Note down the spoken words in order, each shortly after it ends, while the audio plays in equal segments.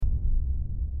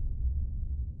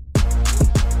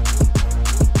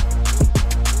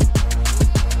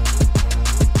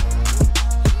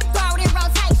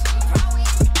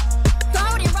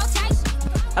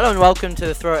and welcome to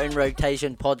the Throw It in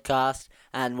Rotation podcast,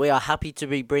 and we are happy to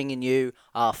be bringing you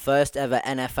our first ever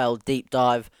NFL deep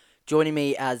dive. Joining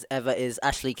me as ever is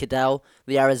Ashley Cadell,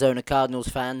 the Arizona Cardinals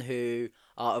fan who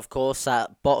are of course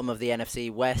at bottom of the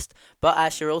NFC West. But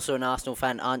Ash, you're also an Arsenal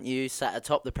fan, aren't you? Sat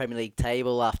atop the Premier League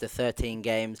table after 13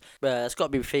 games. It's got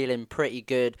to be feeling pretty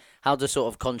good. How's the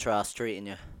sort of contrast treating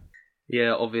you?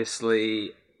 Yeah,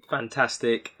 obviously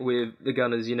fantastic with the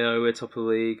Gunners. You know, we're top of the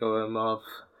league. I've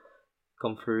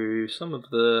gone through some of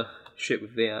the shit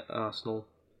with the Arsenal,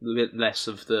 a bit less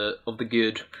of the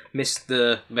good. Missed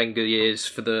the Wenger years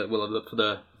for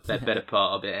the better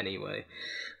part of it anyway.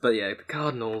 But yeah, the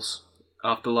Cardinals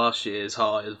after last year's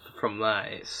highs from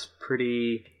that, it's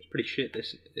pretty shit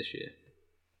this year.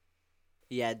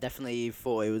 Yeah, definitely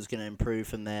thought it was going to improve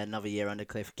from there. Another year under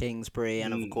Cliff Kingsbury,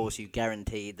 and of course you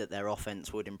guaranteed that their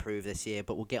offense would improve this year,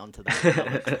 but we'll get onto that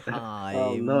another time.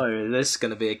 Oh no, this is going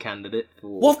to be a candidate for...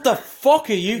 What the fuck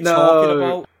are you talking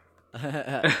about?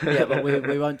 Yeah, but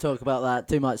we won't talk about that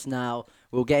too much now.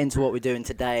 We'll get into what we're doing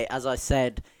today. As I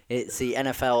said, it's the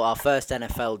NFL, our first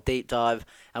NFL deep dive,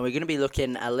 and we're going to be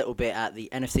looking a little bit at the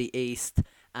NFC East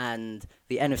and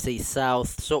the NFC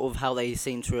South, sort of how they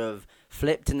seem to have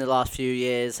flipped in the last few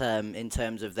years in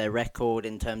terms of their record,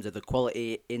 in terms of the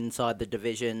quality inside the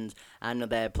divisions, and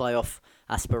their playoff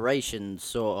aspirations,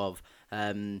 sort of.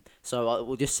 So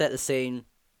we'll just set the scene.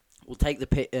 We'll paint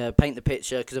the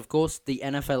picture, because of course the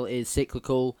NFL is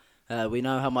cyclical. We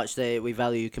know how much we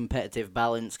value competitive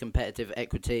balance, competitive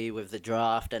equity with the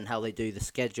draft, and how they do the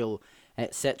schedule,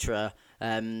 etc.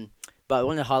 But I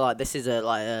want to highlight this is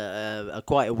a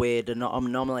quite a weird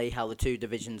anomaly how the two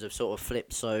divisions have sort of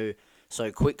flipped so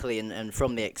quickly and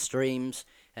from the extremes.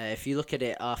 If you look at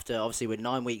it after, obviously we're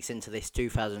 9 weeks into this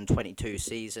 2022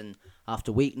 season,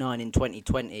 after week 9 in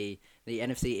 2020, the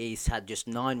NFC East had just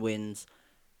 9 wins.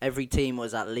 Every team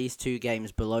was at least 2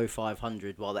 games below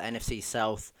 500, while the NFC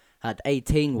South had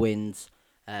 18 wins.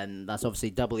 That's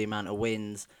obviously double the amount of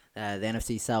wins. The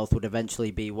NFC South would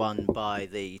eventually be won by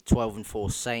the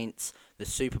 12-4 Saints, the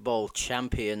Super Bowl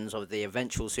champions, or the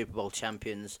eventual Super Bowl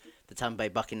champions. The Tampa Bay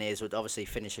Buccaneers would obviously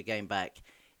finish a game back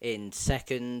in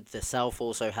second. The South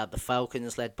also had the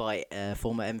Falcons, led by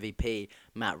former MVP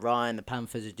Matt Ryan. The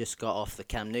Panthers had just got off the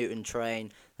Cam Newton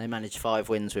train. They managed 5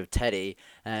 wins with Teddy.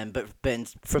 But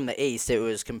from the East, it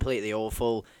was completely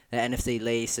awful. The NFC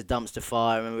East, a dumpster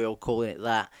fire, and we all calling it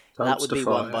that. That would be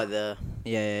won by the...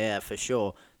 Yeah, for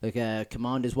sure. The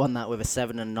Commanders won that with a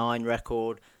 7-9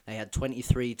 record. They had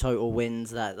 23 total wins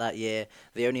that year.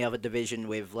 The only other division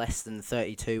with less than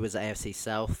 32 was the AFC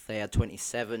South. They had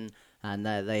 27, and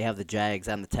they have the Jags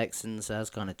and the Texans, so that's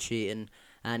kind of cheating.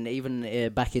 And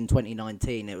even back in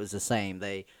 2019, it was the same.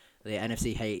 The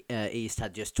NFC East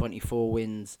had just 24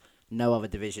 wins. No other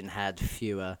division had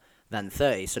fewer than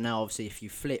 30. So now, obviously, if you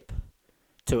flip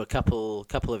to a couple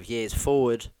of years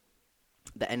forward,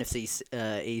 the NFC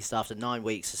East, after 9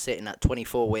 weeks, is sitting at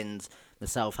 24 wins. The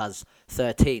South has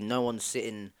 13. No one's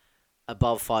sitting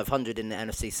above 500 in the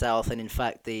NFC South. And in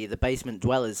fact, the basement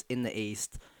dwellers in the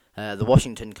East, the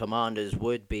Washington Commanders,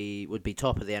 would be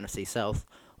top of the NFC South,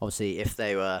 obviously, if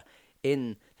they were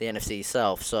in the NFC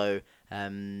South. So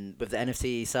with the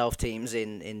NFC South teams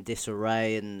in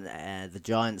disarray, and the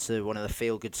Giants are one of the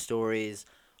feel-good stories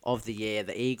of the year.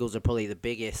 The Eagles are probably the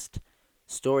biggest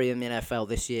story in the NFL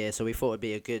this year, so we thought it'd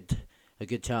be a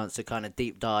good chance to kind of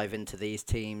deep dive into these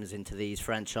teams, into these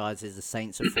franchises. The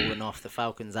Saints have fallen off. The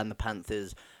Falcons and the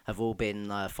Panthers have all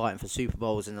been fighting for Super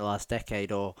Bowls in the last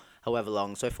decade or however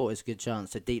long. So I thought it was a good chance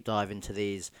to deep dive into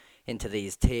these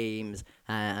teams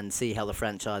and see how the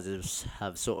franchises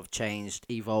have sort of changed,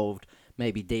 evolved,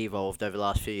 maybe devolved over the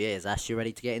last few years. Ash, you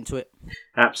ready to get into it?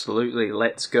 Absolutely.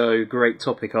 Let's go. Great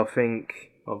topic, I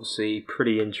think. Obviously,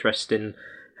 pretty interesting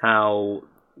how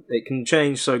it can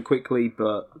change so quickly,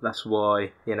 but that's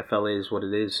why the NFL is what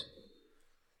it is.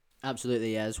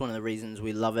 Absolutely, yeah. It's one of the reasons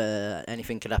we love it.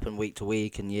 Anything could happen week to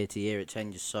week and year to year. It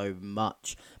changes so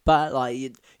much. But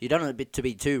you don't want it to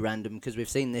be too random, because we've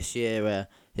seen this year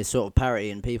it's sort of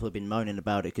parity, and people have been moaning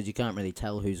about it because you can't really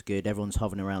tell who's good. Everyone's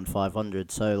hovering around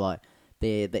 500. So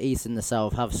the East and the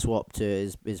South have swapped to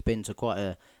has been to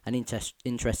quite an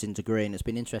interesting degree, and it's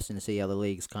been interesting to see how the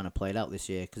league's kind of played out this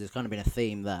year, because it's kind of been a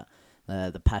theme that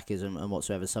the Packers and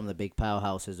whatsoever, some of the big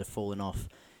powerhouses have fallen off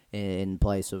in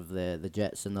place of the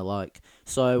Jets and the like.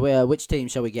 So which team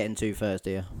shall we get into first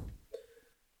here?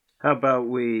 How about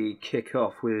we kick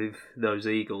off with those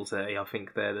Eagles there? I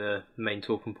think they're the main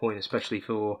talking point, especially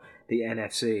for the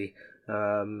NFC.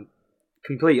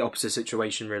 Complete opposite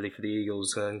situation, really, for the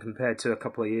Eagles, compared to a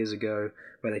couple of years ago,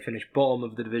 where they finished bottom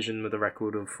of the division with a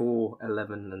record of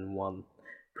 4-11-1.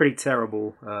 pretty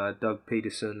terrible. Doug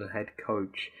Peterson, the head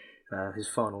coach, his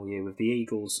final year with the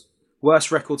Eagles.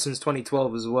 Worst record since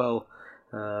 2012 as well.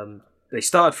 They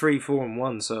started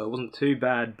 3-4-1, so it wasn't too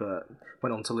bad, but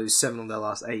went on to lose 7 of their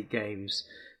last 8 games.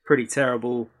 Pretty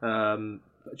terrible.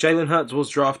 Jalen Hurts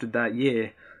was drafted that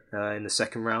year in the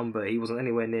second round, but he wasn't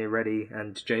anywhere near ready.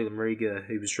 And Jalen Reagor,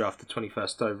 who was drafted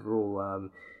 21st overall,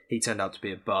 he turned out to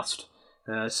be a bust.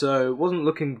 So it wasn't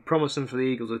looking promising for the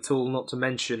Eagles at all, not to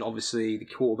mention, obviously, the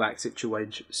quarterback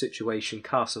situation.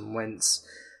 Carson Wentz,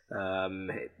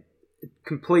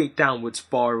 complete downward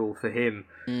spiral for him.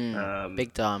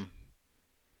 Big time.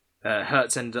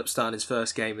 Hurts ended up starting his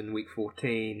first game in week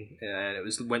 14, and it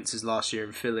was Wentz's last year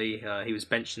in Philly. He was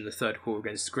benched in the third quarter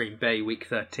against Green Bay, week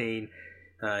 13.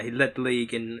 He led the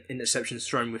league in interceptions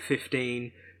thrown with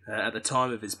 15 at the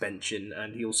time of his benching,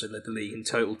 and he also led the league in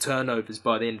total turnovers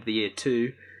by the end of the year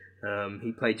too.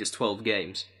 He played just 12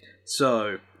 games.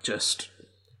 So, just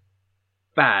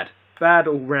bad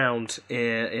all round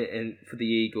for the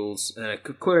Eagles.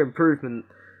 Clear improvement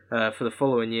for the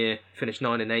following year, finished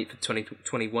 9-8 for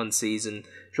 2021 season.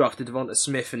 Drafted Devonta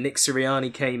Smith, and Nick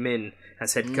Sirianni came in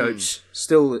as head coach.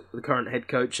 Still the current head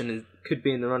coach, and could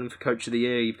be in the running for coach of the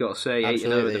year. You've got to say,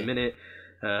 8-0 at the minute.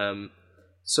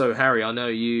 So Harry, I know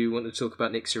you want to talk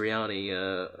about Nick Sirianni.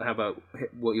 How about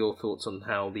what your thoughts on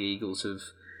how the Eagles have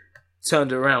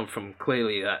turned around from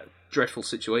clearly that dreadful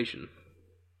situation?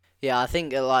 Yeah, I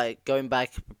think going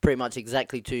back pretty much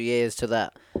exactly 2 years to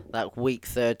that week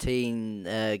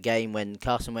 13 game when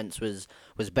Carson Wentz was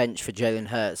benched for Jalen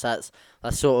Hurts. That's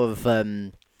sort of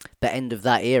the end of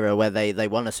that era where they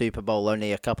won a Super Bowl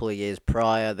only a couple of years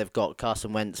prior. They've got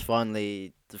Carson Wentz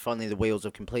finally the wheels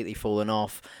have completely fallen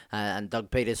off, and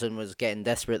Doug Peterson was getting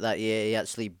desperate that year. He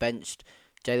actually benched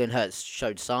Jalen Hurts.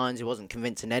 Showed signs. He wasn't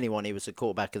convincing anyone he was the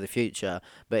quarterback of the future,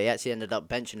 but he actually ended up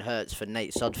benching Hurts for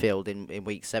Nate Sudfeld in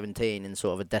week 17 in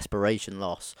sort of a desperation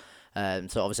loss.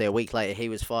 So obviously a week later he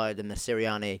was fired and the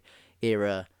Sirianni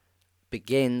era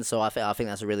begins. So I think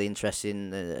that's a really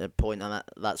interesting point, and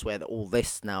that's where all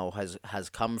this now has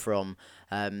come from.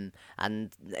 And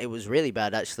it was really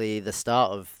bad actually. The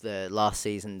start of the last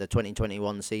season, the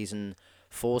 2021 season,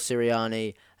 for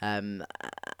Sirianni,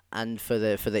 and for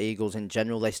the Eagles in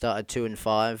general. They started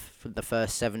 2-5 for the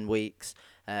first 7 weeks.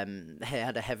 They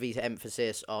had a heavy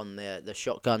emphasis on the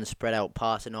shotgun spread out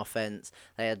passing offense.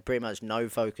 They had pretty much no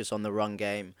focus on the run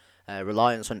game.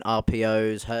 Reliance on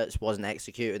RPOs. Hurts wasn't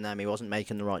executing them. He wasn't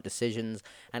making the right decisions.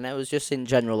 And there was just in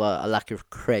general a lack of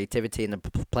creativity in the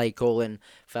play calling.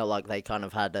 Felt like they kind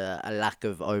of had a lack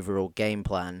of overall game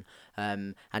plan.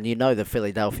 And you know the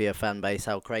Philadelphia fan base,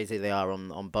 how crazy they are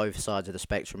on both sides of the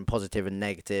spectrum, positive and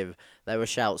negative. There were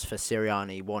shouts for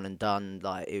Sirianni, one and done,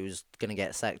 like he was going to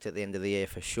get sacked at the end of the year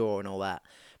for sure and all that.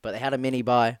 But they had a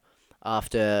mini-bye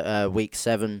after week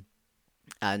 7.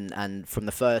 And from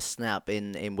the first snap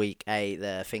in week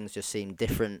 8, things just seemed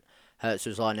different. Hurts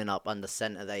was lining up under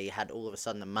center. They had all of a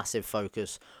sudden a massive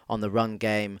focus on the run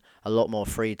game, a lot more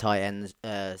free tight end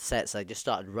sets. They just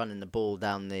started running the ball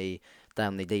down the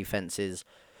defense's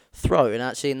throat. And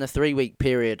actually, in the 3-week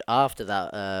period after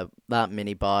that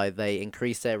mini bye, they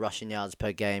increased their rushing yards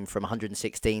per game from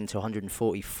 116 to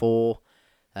 144.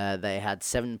 They had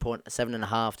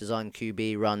 7.5 design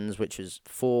QB runs, which was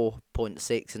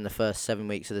 4.6 in the first 7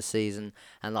 weeks of the season.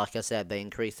 And like I said, they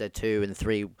increased their 2 and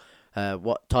 3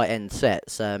 tight end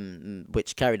sets,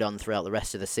 which carried on throughout the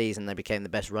rest of the season. They became the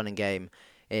best running game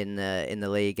in the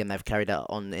league, and they've carried that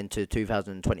on into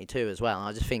 2022 as well. And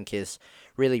I just think it's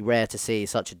really rare to see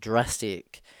such a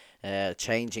drastic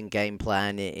change in game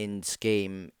plan in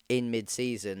scheme in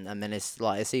mid-season, and then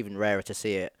it's even rarer to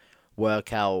see it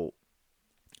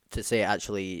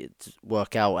actually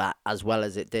work out as well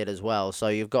as it did as well. So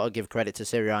you've got to give credit to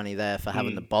Sirianni there for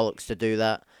having the bollocks to do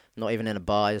that. Not even in a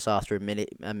bye, just after a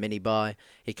mini bye.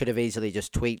 He could have easily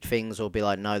just tweaked things or be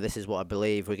like, no, this is what I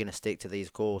believe, we're going to stick to these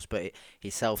course. But he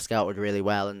self-scouted really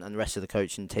well, and the rest of the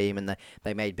coaching team, and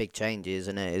they made big changes,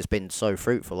 and it has been so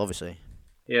fruitful, obviously.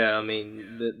 Yeah, I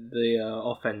mean, the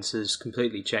offense has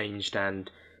completely changed,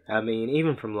 and I mean,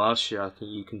 even from last year, I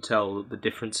think you can tell the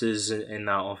differences in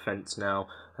that offense now.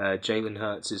 Jalen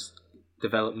Hurts'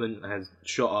 development has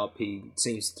shot up. He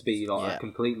seems to be a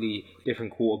completely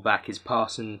different quarterback. His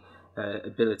passing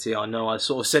ability, I know I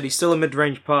sort of said he's still a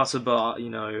mid-range passer, but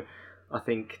I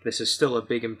think this is still a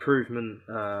big improvement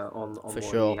on what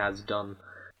he has done.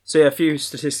 So yeah, a few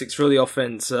statistics for the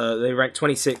offense. They ranked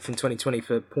 26th in 2020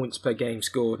 for points per game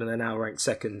scored, and they're now ranked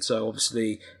 2nd. So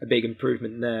obviously a big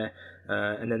improvement there.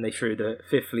 And then they threw the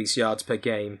 5th least yards per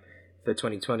game for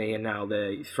 2020, and now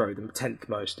they throw them 10th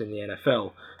most in the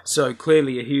NFL. So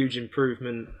clearly a huge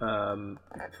improvement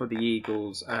for the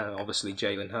Eagles, and obviously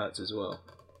Jalen Hurts as well.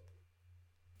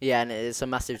 Yeah, and it's a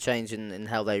massive change in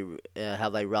how they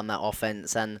run that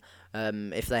offense, and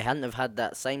if they hadn't have had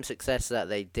that same success that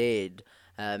they did,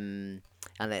 and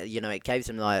it gave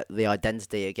them like the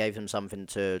identity, it gave them something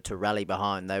to rally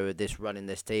behind. They were running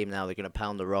this team. Now they're going to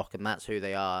pound the rock, and that's who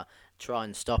they are. Try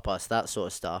and stop us, that sort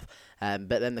of stuff. But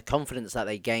then the confidence that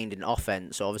they gained in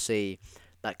offense, obviously,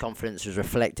 that confidence was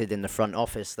reflected in the front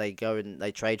office. They go and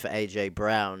they trade for AJ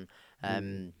Brown.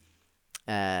 And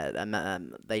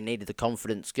they needed the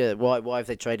confidence. Good. Why have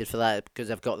they traded for that? Because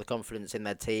they've got the confidence in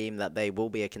their team that they will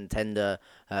be a contender.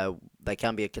 They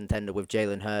can be a contender with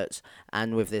Jalen Hurts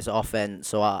and with this offense.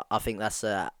 So I think that's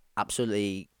a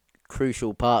absolutely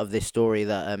crucial part of this story,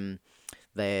 that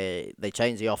they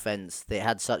changed the offense. They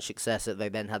had such success that they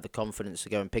then had the confidence to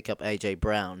go and pick up AJ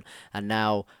Brown. And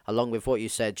now, along with what you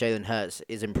said, Jalen Hurts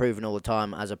is improving all the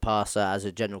time as a passer, as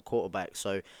a general quarterback.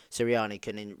 So Sirianni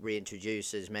can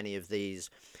reintroduce as many of these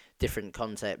different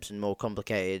concepts and more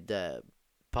complicated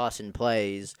passing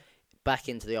plays back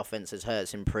into the offense as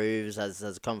Hurts improves,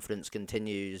 as confidence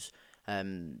continues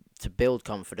to build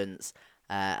confidence.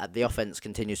 The offense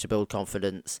continues to build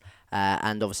confidence,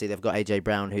 and obviously they've got AJ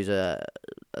Brown, who's a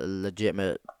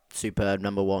legitimate, superb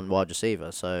number one wide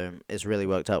receiver. So it's really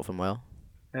worked out for them well.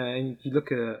 And you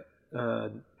look at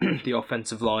the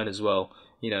offensive line as well.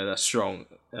 That's strong,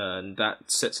 and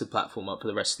that sets the platform up for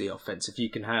the rest of the offense. If you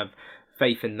can have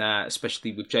faith in that,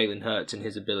 especially with Jalen Hurts and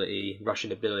his ability,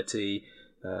 rushing ability,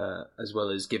 as well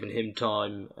as giving him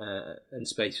time and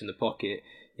space in the pocket,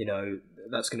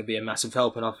 that's going to be a massive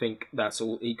help, and I think that's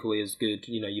all equally as good.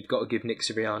 You've got to give Nick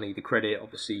Sirianni the credit,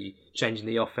 obviously changing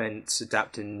the offense,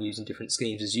 adapting, using different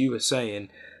schemes, as you were saying.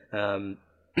 But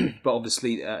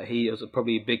obviously he was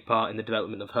probably a big part in the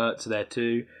development of Hurts there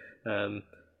too. And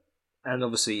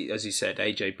obviously, as you said,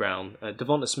 AJ Brown,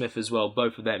 Devonta Smith as well,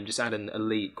 both of them just adding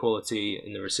elite quality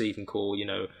in the receiving core.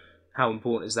 How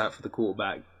important is that for the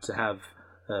quarterback to have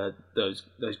those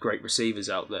great receivers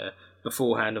out there?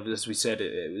 Beforehand, as we said,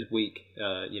 it was weak.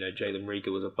 Jalen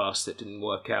Reagor was a bust. It didn't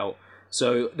work out.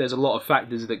 So there's a lot of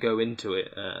factors that go into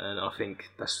it, and I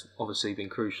think that's obviously been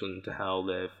crucial into how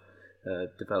they've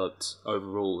developed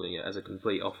overall as a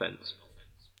complete offense.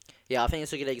 Yeah, I think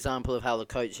it's a good example of how the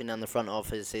coaching and the front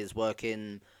office is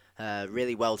working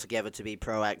really well together to be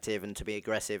proactive and to be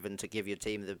aggressive and to give your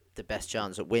team the best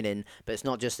chance at winning. But it's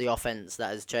not just the offense that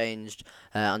has changed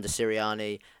under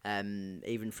Sirianni.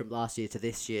 Even from last year to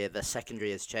this year, the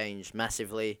secondary has changed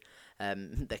massively.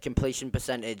 The completion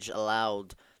percentage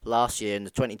allowed last year in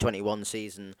the 2021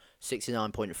 season,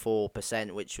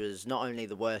 69.4%, which was not only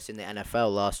the worst in the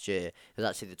NFL last year, it was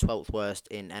actually the 12th worst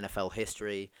in NFL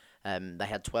history. They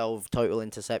had 12 total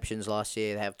interceptions last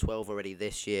year. They have 12 already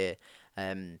this year.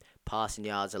 Passing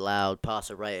yards allowed,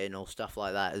 passer rating, all stuff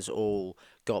like that has all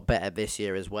got better this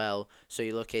year as well. So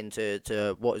you look into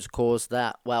what has caused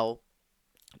that. Well,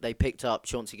 they picked up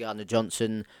Chauncey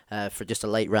Gardner-Johnson for just a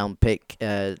late round pick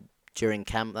during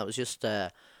camp. That was just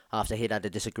after he'd had a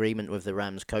disagreement with the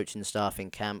Rams coaching staff in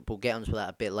camp. We'll get onto that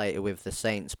a bit later with the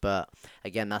Saints, but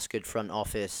again, that's good front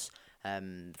office.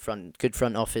 Good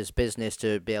front office business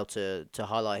to be able to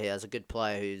highlight here as a good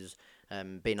player who's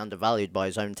been undervalued by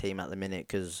his own team at the minute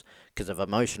because of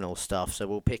emotional stuff. So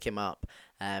we'll pick him up.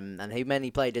 And he mainly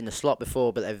played in the slot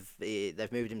before, but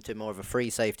they've moved him to more of a free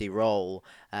safety role,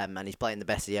 and he's playing the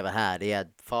best he ever had. He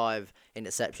had 5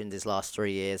 interceptions his last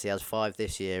 3 years. He has 5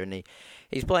 this year, and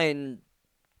he's playing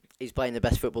the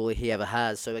best football he ever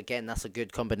has. So again, that's a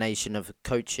good combination of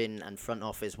coaching and front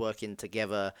office working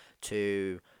together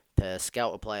to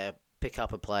scout a player, pick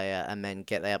up a player, and then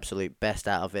get the absolute best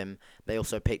out of him. They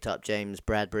also picked up James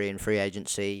Bradbury in free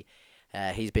agency.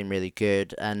 He's been really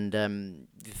good, and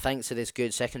thanks to this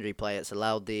good secondary play, it's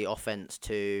allowed the offense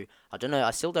to,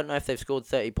 I still don't know if they've scored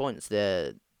 30 points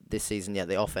this season yet,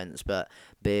 the offense, but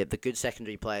the good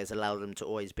secondary players allow them to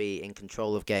always be in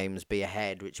control of games, be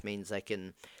ahead, which means they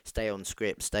can stay on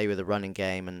script, stay with the running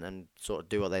game, and sort of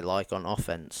do what they like on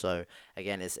offense. So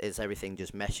again, it's everything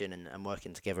just meshing and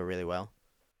working together really well.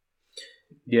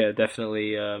 Yeah,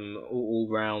 definitely all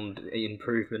round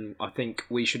improvement. I think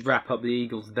we should wrap up the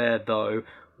Eagles there, though,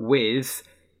 with,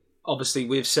 obviously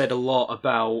we've said a lot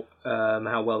about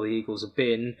how well the Eagles have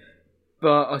been,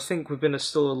 but I think we've been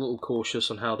still a little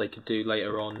cautious on how they could do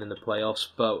later on in the playoffs.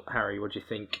 But Harry, what do you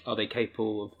think? Are they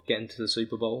capable of getting to the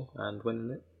Super Bowl and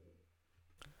winning it?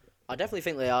 I definitely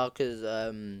think they are, because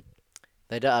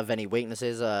they don't have any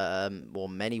weaknesses, or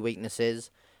many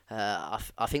weaknesses. I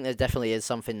think there definitely is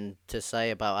something to say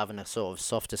about having a sort of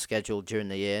softer schedule during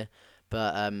the year.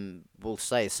 But we'll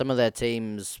say some of the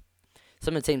teams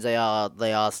they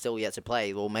are still yet to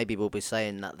play. Or maybe we'll be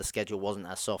saying that the schedule wasn't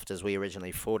as soft as we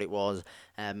originally thought it was.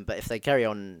 But if they carry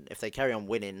on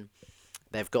winning,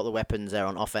 they've got the weapons there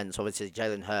on offense. Obviously,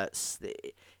 Jalen Hurts.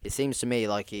 It seems to me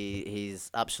like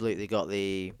he's absolutely got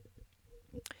the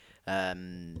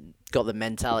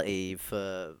mentality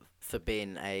for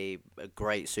being a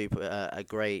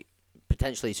great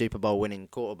potentially Super Bowl winning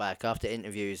quarterback. After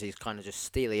interviews, he's kind of just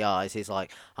steely eyes. He's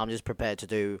like, I'm just prepared to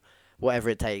do whatever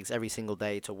it takes every single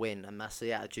day to win, and that's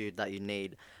the attitude that you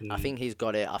need. I think he's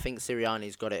got it. I think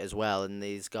Sirianni's got it as well, and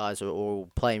these guys are all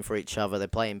playing for each other. They're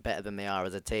playing better than they are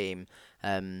as a team.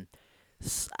 And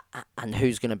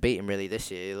who's going to beat him really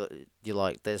this year? You're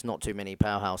like, there's not too many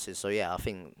powerhouses. So yeah, I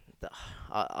think that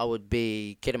I would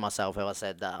be kidding myself if I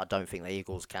said that I don't think the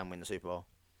Eagles can win the Super Bowl.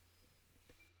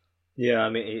 Yeah, I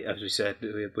mean, as we said,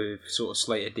 we've sort of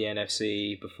slated the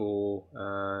NFC before,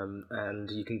 and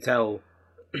you can tell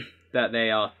that they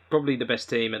are probably the best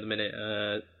team at the minute,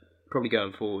 probably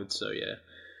going forward. So yeah,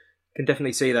 can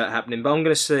definitely see that happening. But I'm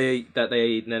going to say that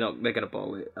they're going to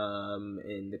bowl it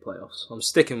in the playoffs. I'm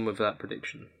sticking with that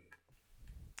prediction.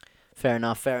 Fair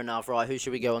enough. Right, who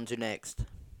should we go on to next?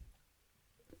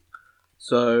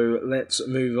 So let's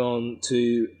move on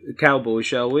to the Cowboys,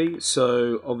 shall we?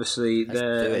 So obviously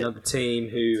they're another team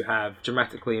who have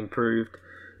dramatically improved.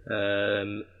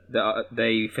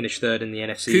 They finished third in the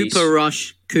NFC East. Cooper.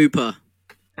 Rush, Cooper.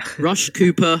 Rush,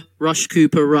 Cooper, Rush.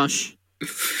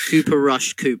 Cooper,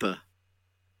 Rush, Cooper.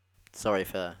 Sorry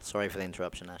for the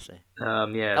interruption, Ashley.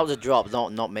 Yeah. That was a drop,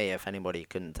 not me, if anybody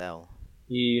couldn't tell.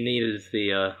 You needed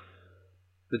the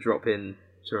drop in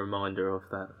to reminder of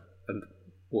that.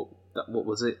 What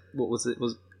was it? It was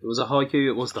a haiku.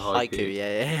 It was the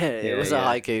haiku. It was a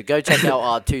haiku. Go check out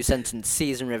our 2-sentence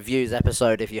season reviews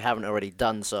episode if you haven't already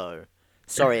done so.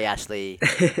 Sorry, Ashley.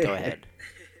 Go ahead.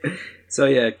 So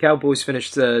yeah, Cowboys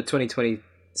finished the 2020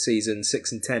 season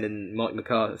 6-10 in Mike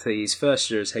McCarthy's first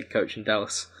year as head coach in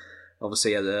Dallas.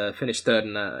 Obviously, finished third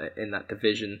in that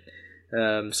division.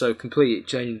 So complete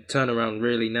turnaround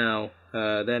really now.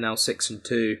 They're now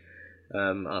 6-2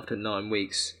 after 9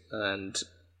 weeks, and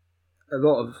a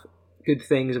lot of good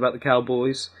things about the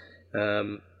Cowboys.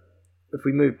 If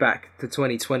we move back to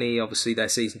 2020, obviously their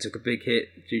season took a big hit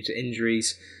due to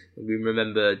injuries. We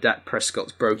remember Dak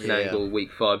Prescott's broken ankle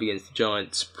week 5 against the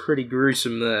Giants. Pretty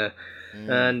gruesome there.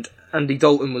 And Andy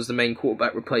Dalton was the main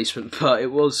quarterback replacement, but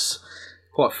it was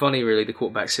quite funny, really, the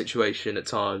quarterback situation at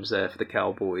times there for the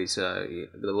Cowboys. The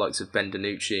likes of Ben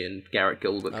DiNucci and Garrett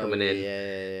Gilbert coming in.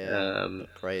 Yeah.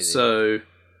 Crazy. So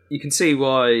you can see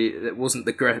why it wasn't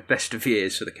the best of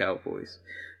years for the Cowboys.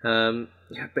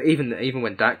 But even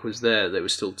when Dak was there, they were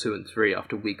still 2-3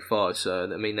 after week 5. So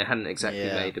I mean, they hadn't exactly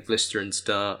made a blistering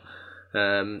start.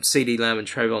 CeeDee Lamb and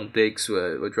Trayvon Diggs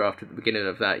were drafted at the beginning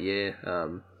of that year.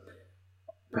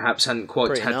 Perhaps hadn't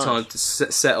quite had time to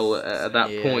settle at that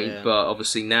point, but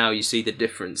obviously now you see the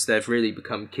difference. They've really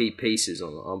become key pieces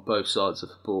on both sides of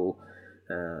the ball,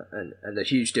 and a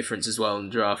huge difference as well in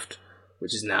the draft,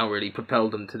 which has now really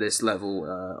propelled them to this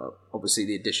level. Obviously,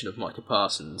 the addition of Micah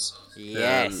Parsons.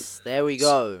 Yes, there we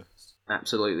go.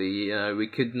 Absolutely. We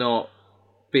could not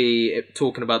be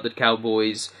talking about the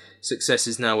Cowboys'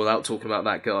 successes now without talking about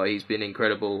that guy. He's been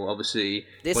incredible. Obviously,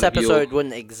 this episode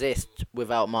wouldn't exist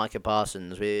without Micah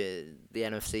Parsons. The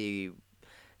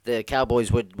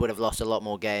Cowboys would have lost a lot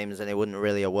more games, and it wouldn't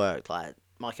really have worked. Like,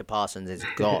 Micah Parsons is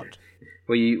God.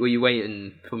 Were you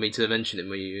waiting for me to mention him?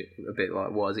 Were you a bit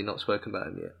like, why has he not spoken about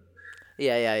him yet?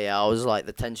 Yeah. I was like,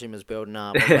 the tension was building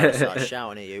up. I was about to start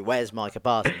shouting at you. Where's Micah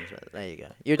Parsons? But there you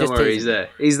go. Don't worry,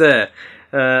 he's there.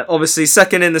 Obviously,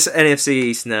 second in the NFC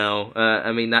East now.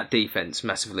 I mean, that defense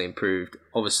massively improved.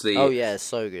 Obviously,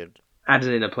 so good.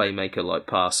 Adding in a playmaker like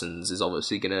Parsons is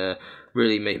obviously going to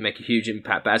really make a huge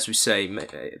impact. But as we say,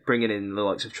 bringing in the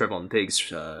likes of Trayvon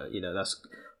Diggs, that's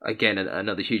again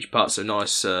another huge part. So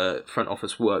nice front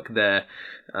office work there.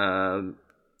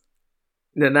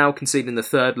 They're now conceding the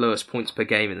 3rd lowest points per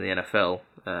game in the NFL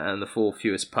and the 4th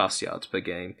fewest pass yards per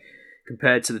game.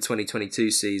 Compared to the 2022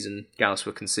 season, Dallas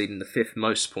were conceding the 5th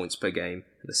most points per game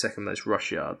and the 2nd most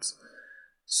rush yards.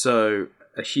 So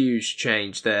a huge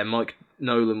change there. Mike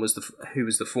Nolan who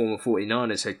was the former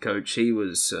 49ers head coach. He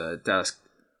was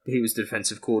He was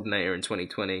defensive coordinator in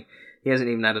 2020. He hasn't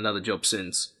even had another job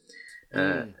since.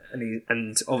 And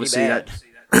obviously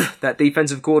that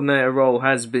defensive coordinator role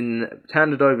has been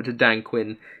handed over to Dan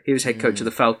Quinn. He was head coach of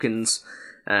the Falcons,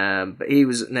 but he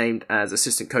was named as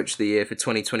assistant coach of the year for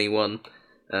 2021.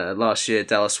 Last year,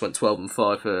 Dallas went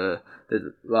 12-5 for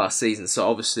the last season. So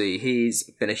obviously he's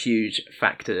been a huge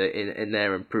factor in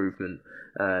their improvement.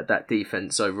 That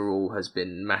defense overall has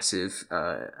been massive,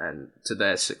 and to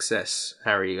their success.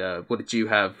 Harry, what did you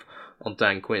have on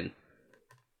Dan Quinn?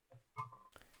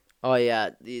 Oh yeah,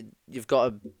 you've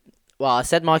got a. Well, I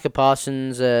said Micah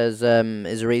Parsons is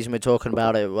the reason we're talking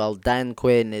about it. Well, Dan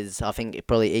Quinn is, I think,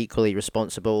 probably equally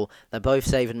responsible. They're both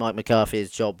saving Mike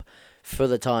McCarthy's job for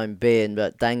the time being,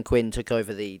 but Dan Quinn took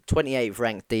over the 28th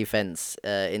ranked defense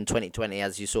in 2020,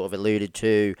 as you sort of alluded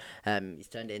to. He's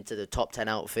turned it into the top 10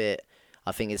 outfit,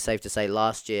 I think it's safe to say,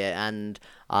 last year, and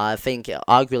I think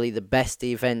arguably the best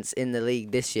defense in the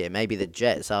league this year. Maybe the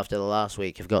Jets, after the last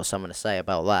week, have got something to say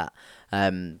about that.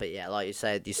 But yeah, like you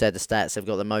said the stats have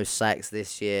got the most sacks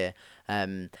this year,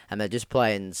 and they're just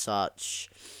playing such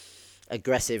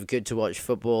aggressive, good to watch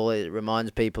football. It reminds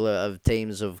people of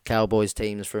Cowboys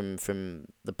teams from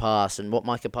the past, and what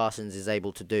Micah Parsons is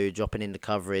able to do, dropping into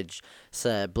coverage,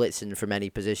 blitzing from any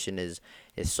position is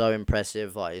so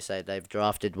impressive. Like you said, they've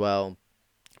drafted well.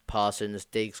 Parsons,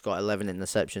 Diggs got 11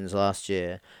 interceptions last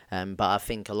year, but I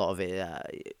think a lot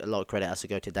of credit has to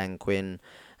go to Dan Quinn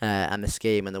and the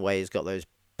scheme and the way he's got those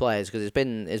players, because it's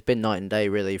been night and day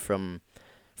really from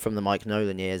the Mike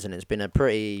Nolan years, and it's been a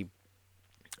pretty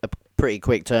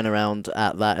quick turnaround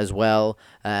at that as well.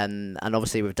 And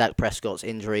obviously with Dak Prescott's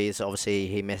injuries, obviously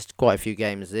he missed quite a few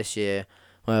games this year.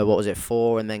 What was it,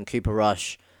 4? And then Cooper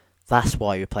Rush. That's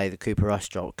why you play the Cooper Rush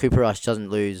job. Cooper Rush doesn't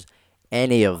lose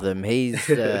any of them. He's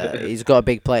got a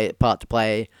big part to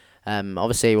play.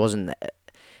 Obviously, he wasn't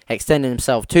extending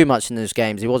himself too much in those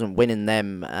games. He wasn't winning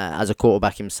them as a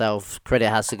quarterback himself. Credit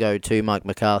has to go to Mike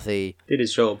McCarthy. Did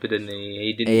his job, didn't he?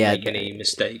 He didn't make any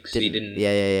mistakes. He didn't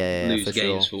lose for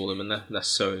games for them, and that's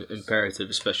so imperative,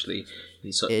 especially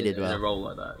in a role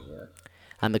like that. Yeah.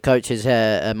 And the coaches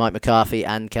here, Mike McCarthy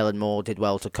and Kellen Moore, did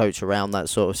well to coach around that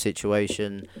sort of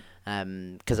situation.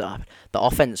 Because the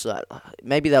offense,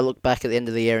 maybe they'll look back at the end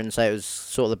of the year and say it was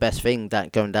sort of the best thing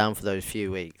that going down for those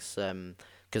few weeks.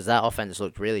 Because that offense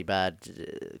looked really bad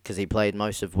because he played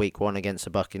most of week 1 against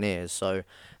the Buccaneers. So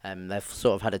they've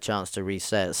sort of had a chance to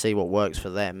reset, see what works for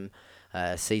them.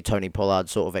 See Tony Pollard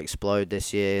sort of explode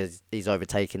this year. He's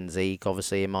overtaken Zeke,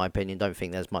 obviously, in my opinion. Don't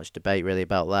think there's much debate really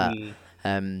about that.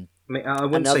 I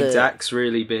wouldn't say Dak's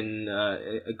really been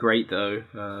great though.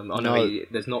 I know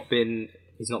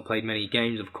he's not played many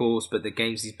games, of course, but the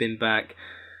games he's been back,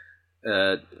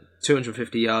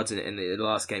 250 yards in the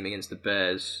last game against the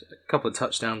Bears, a couple of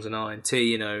touchdowns and INT.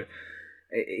 You know,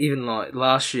 even like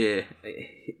last year,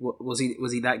 was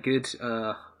he that good?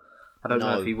 I don't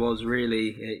know if he was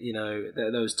really. You know,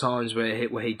 there was times where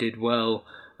he did well,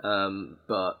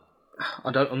 but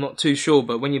I'm not too sure.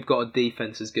 But when you've got a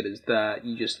defense as good as that,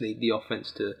 you just need the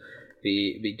offense to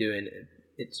be doing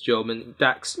its job. And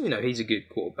Dak's, he's a good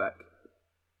quarterback.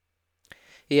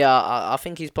 Yeah, I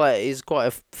think he's quite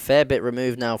a fair bit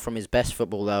removed now from his best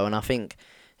football though, and I think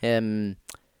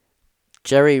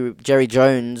Jerry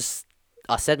Jones.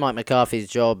 I said Mike McCarthy's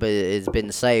job has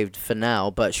been saved for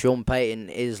now, but Sean Payton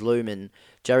is looming.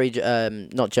 Jerry Jones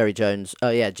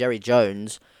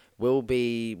will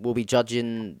be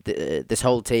judging this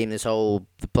whole team, the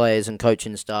players and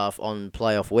coaching staff on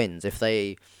playoff wins. If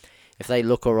they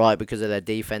look alright because of their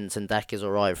defense and Dak is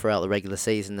alright throughout the regular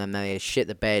season, then they shit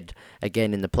the bed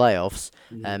again in the playoffs.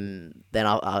 Then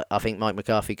I think Mike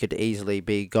McCarthy could easily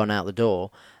be gone out the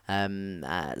door.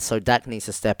 So Dak needs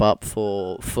to step up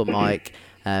for Mike.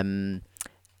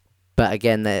 But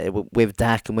again, with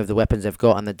Dak and with the weapons they've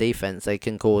got and the defense, they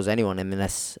can cause anyone in the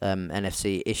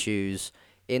NFC issues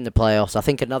in the playoffs. I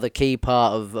think another key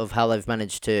part of how they've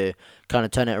managed to kind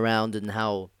of turn it around and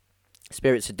how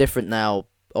spirits are different now.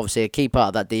 Obviously, a key part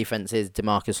of that defense is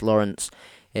DeMarcus Lawrence.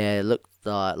 Looked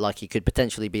like he could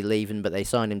potentially be leaving, but they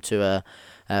signed him to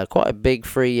quite a big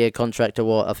 3-year contract, or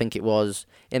what I think it was,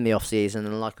 in the off-season.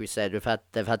 And like we said,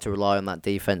 they've had to rely on that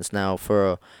defense now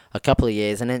for a couple of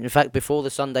years. And in fact, before the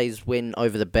Sunday's win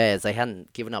over the Bears, they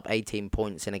hadn't given up 18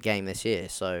 points in a game this year.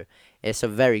 So it's a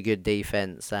very good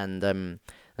defense, and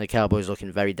the Cowboys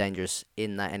looking very dangerous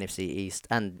in that NFC East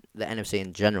and the NFC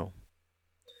in general.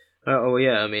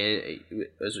 Yeah, I mean,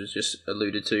 as was just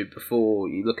alluded to before,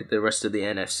 you look at the rest of the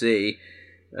NFC,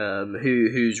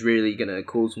 who's really going to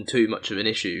cause them too much of an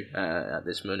issue at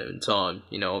this moment in time.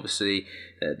 Obviously,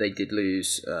 they did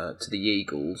lose to the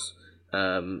Eagles,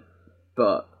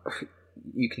 but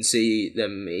you can see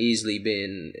them easily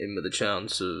being in with a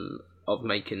chance of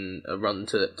making a run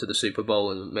to the Super Bowl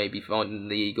and maybe finding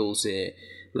the Eagles here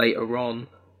later on.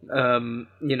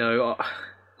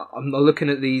 I'm looking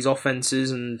at these offenses,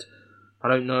 and I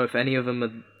don't know if any of them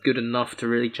are good enough to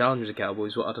really challenge the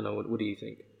Cowboys. I don't know. What do you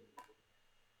think?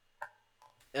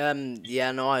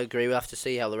 Yeah, no, I agree. We'll have to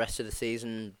see how the rest of the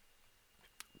season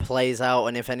plays out,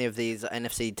 and if any of these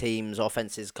NFC teams'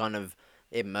 offenses kind of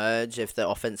emerge, if the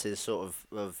offenses sort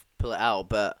of pull it out.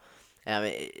 But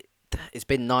it's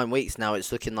been 9 weeks now.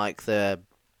 It's looking like the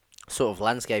sort of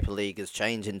landscape of the league has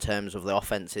changed in terms of the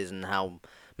offenses and how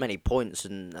many points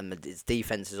and its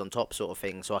defenses on top sort of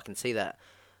thing. So I can see that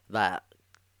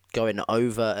going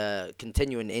over,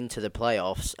 continuing into the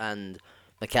playoffs, and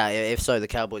if so, the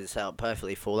Cowboys are set up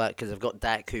perfectly for that because they've got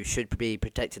Dak, who should be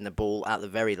protecting the ball at the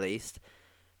very least,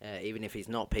 even if he's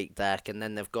not peak Dak, and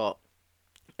then they've got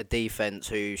a defense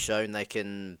who's shown they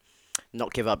can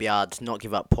not give up yards, not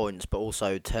give up points, but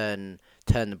also turn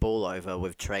the ball over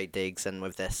with Trey Diggs and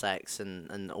with their sacks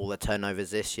and all their turnovers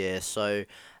this year. So,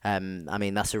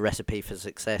 that's a recipe for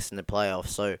success in the playoffs.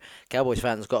 So, Cowboys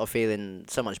fans got a feeling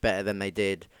so much better than they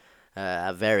did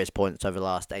at various points over the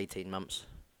last 18 months.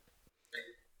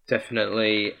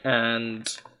 Definitely, and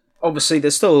obviously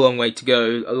there's still a long way to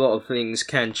go. A lot of things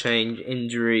can change,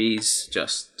 injuries,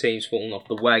 just teams falling off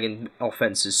the wagon,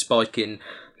 offenses spiking.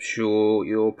 Sure,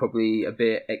 you're probably a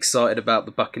bit excited about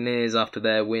the Buccaneers after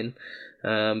their win,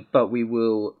 but we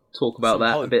will talk about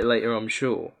that a bit later, I'm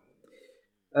sure.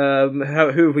 Who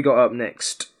have we got up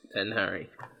next then, Harry?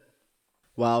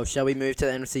 Well, shall we move to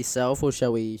the NFC South, or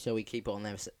shall we keep it on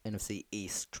the NFC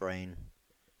East train?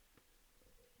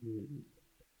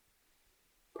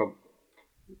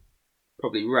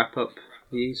 Probably wrap up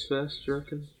the East first, do you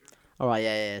reckon? Alright,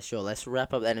 yeah, sure. Let's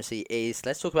wrap up the NFC East.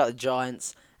 Let's talk about the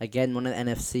Giants. Again, one of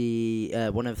the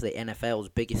NFL's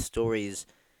biggest stories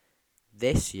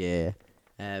this year.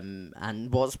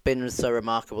 And what's been so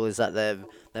remarkable is that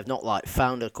they've not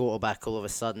found a quarterback all of a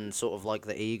sudden, sort of like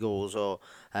the Eagles, or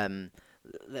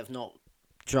they've not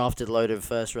drafted a load of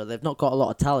first round. They've not got a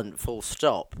lot of talent, full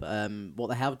stop. What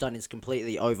they have done is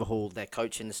completely overhauled their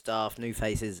coaching staff, new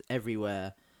faces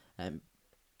everywhere.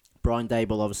 Brian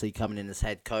Dable obviously coming in as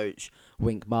head coach.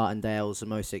 Wink Martindale's the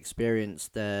most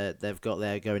experienced they've got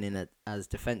there, going in as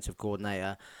defensive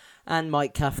coordinator. And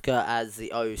Mike Kafka as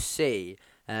the OC.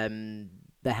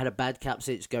 They had a bad cap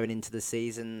situation going into the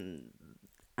season,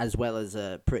 as well as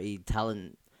a pretty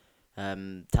talent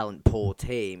poor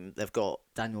team. They've got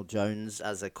Daniel Jones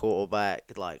as a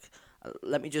quarterback.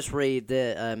 Let me just read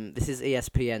this is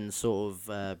ESPN's sort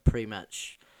of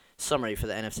pre-match summary for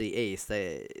the NFC East.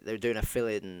 They're doing a fill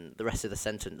in the rest of the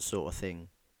sentence sort of thing.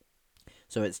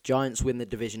 So it's Giants win the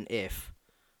division if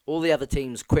all the other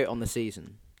teams quit on the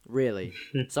season. Really,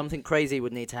 something crazy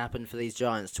would need to happen for these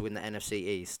Giants to win the NFC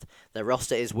East. Their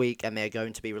roster is weak and they are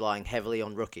going to be relying heavily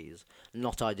on rookies.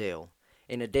 Not ideal.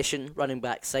 In addition, running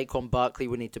back Saquon Barkley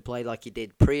would need to play like he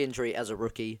did pre-injury as a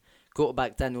rookie.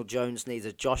 Quarterback Daniel Jones needs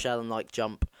a Josh Allen-like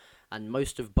jump. And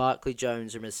most of Barkley,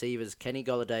 Jones, and receivers Kenny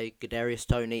Golladay, Kadarius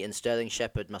Toney, and Sterling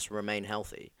Shepard must remain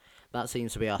healthy. That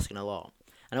seems to be asking a lot.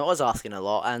 And it was asking a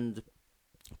lot, and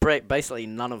basically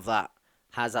none of that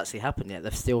has actually happened yet.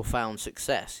 They've still found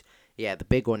success. Yeah, the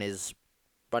big one is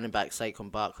running back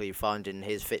Saquon Barkley finding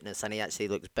his fitness, and he actually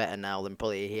looks better now than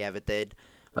probably he ever did.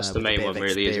 That's the main one,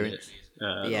 really, isn't it?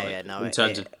 In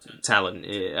terms of talent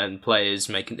and players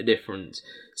making the difference,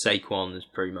 Saquon is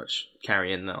pretty much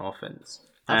carrying that offense.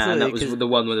 Absolutely, and that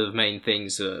was one of the main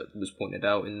things that was pointed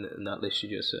out in that list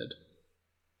you just said.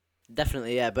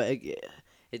 Definitely, yeah, but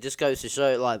it just goes to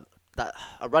show that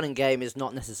a running game is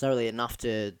not necessarily enough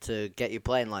to get you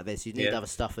playing like this. You need other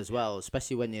stuff as well,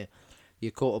 especially when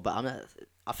you're quarterback.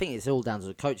 I think it's all down to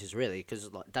the coaches really, because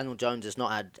Daniel Jones has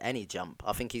not had any jump.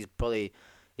 I think he's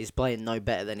playing no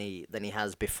better than he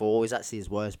has before. He's actually his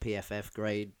worst PFF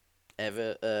grade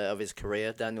ever of his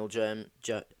career. Daniel Jones.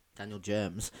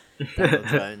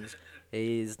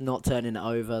 He's not turning it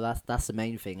over. That's the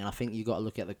main thing, and I think you got to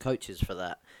look at the coaches for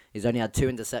that. He's only had 2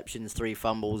 interceptions, 3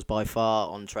 fumbles, by far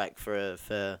on track for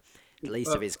at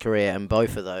least of his career, and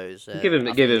both of those. Give him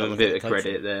a bit of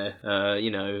credit there.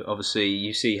 Obviously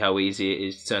you see how easy it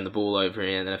is to turn the ball over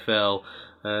in the NFL.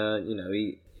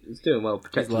 He's doing well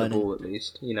protecting the ball at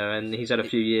least. And he's had a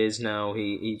few years now.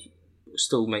 He's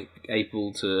still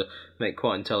able to make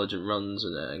quite intelligent runs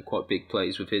and quite big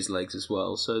plays with his legs as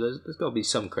well. So there's got to be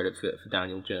some credit for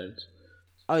Daniel Jones.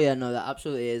 Oh yeah, no, that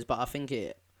absolutely is. But I think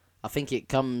it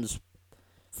comes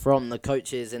from the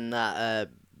coaches in that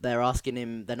they're not asking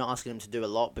him to do a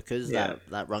lot because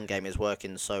that run game is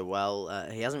working so well.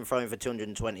 He hasn't thrown for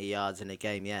 220 yards in a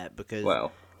game yet because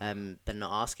they're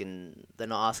not asking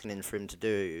him for him to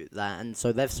do that, and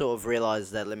so they've sort of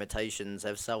realised their limitations.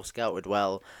 They've self-scouted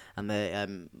well, and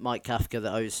Mike Kafka,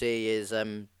 the OC, is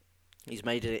he's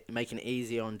making it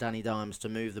easier on Danny Dimes to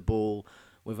move the ball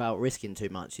without risking too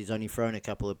much. He's only thrown a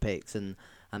couple of picks, and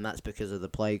and that's because of the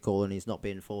play call, and he's not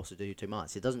being forced to do too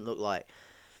much. It doesn't look like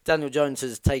Daniel Jones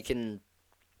has taken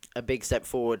a big step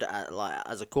forward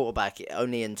as a quarterback,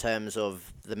 only in terms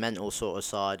of the mental sort of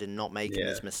side and not making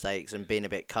his mistakes and being a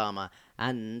bit calmer.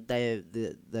 And they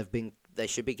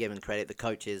should be given credit, the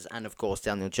coaches and of course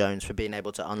Daniel Jones, for being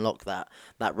able to unlock that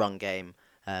run game.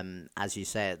 As you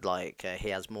said, he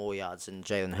has more yards than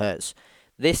Jalen Hurts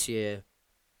this year.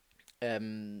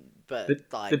 But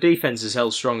the defense is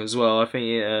held strong as well. I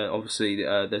think obviously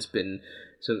there's been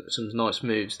some nice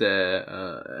moves there,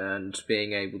 and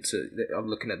being able to. I'm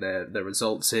looking at their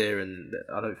results here, and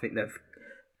I don't think they've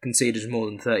conceded more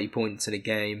than 30 points in a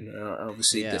game.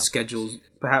 Obviously, the schedule's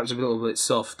perhaps a little bit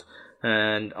soft,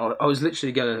 and I was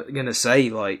literally gonna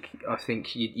say, I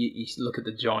think you look at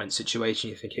the Giants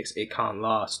situation, you think it can't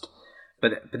last,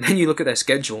 but then you look at their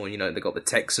schedule, and they've got the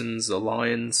Texans, the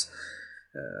Lions,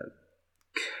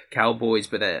 Cowboys,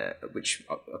 but which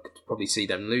I could probably see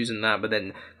them losing that. But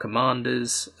then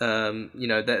Commanders,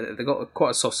 they've got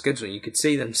quite a soft schedule. You could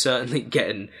see them certainly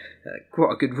getting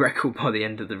quite a good record by the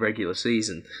end of the regular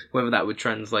season. Whether that would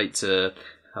translate to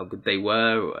how good they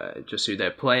were, or just who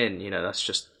they're playing, that's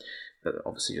just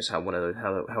obviously just how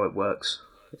it works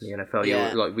in the NFL.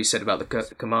 Yeah. Like we said about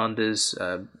the Commanders,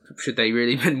 should they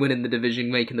really been winning the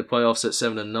division, making the playoffs at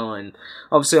 7-9?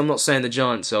 Obviously, I'm not saying the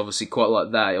Giants are obviously quite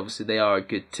like that. Obviously, they are a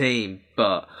good team,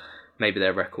 but maybe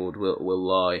their record will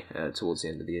lie towards the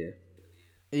end of the year.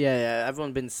 Yeah.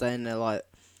 Everyone's been saying they're like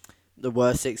the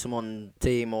worst 6-1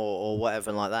 team or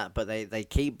whatever like that, but they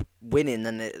keep winning,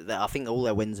 and I think all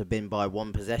their wins have been by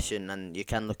one possession, and you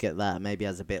can look at that maybe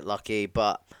as a bit lucky,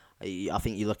 but I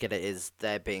think you look at it as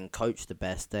they're being coached the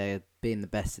best. They're being the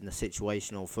best in the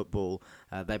situational football.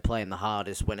 They're playing the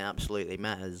hardest when it absolutely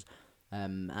matters.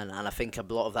 And I think a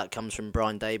lot of that comes from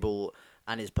Brian Daboll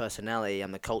and his personality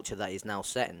and the culture that he's now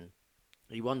setting.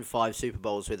 He won 5 Super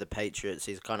Bowls with the Patriots.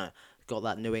 He's kind of got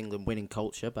that New England winning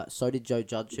culture, but so did Joe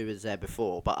Judge, who was there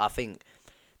before. But I think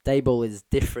Daboll is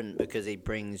different because he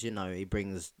brings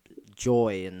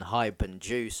joy and hype and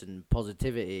juice and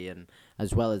positivity, and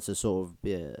as well as the sort of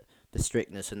the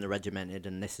strictness and the regimented,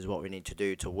 and this is what we need to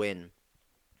do to win.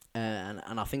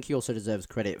 And I think he also deserves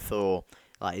credit for,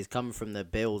 he's come from the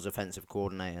Bills offensive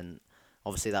coordinator, and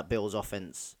obviously that Bills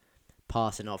offense,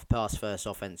 pass first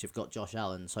offense, you've got Josh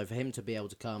Allen. So for him to be able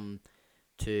to come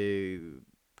to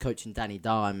coaching Danny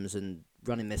Dimes and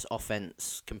running this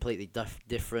offense completely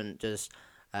different, just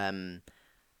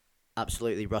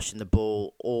absolutely rushing the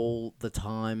ball all the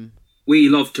time. We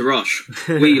love to rush.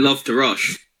 We love to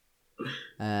rush.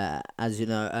 As you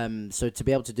know, so to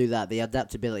be able to do that, the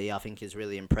adaptability I think is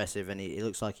really impressive, and it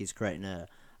looks like he's creating a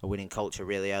winning culture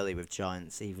really early with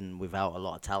Giants, even without a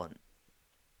lot of talent.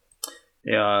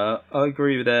 Yeah, I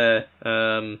agree with that.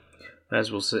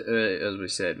 As we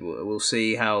said, we'll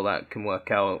see how that can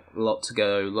work out. A lot to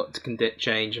go, a lot can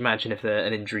change. Imagine if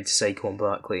an injury to Saquon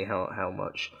Barkley, how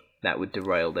much that would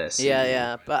derail this.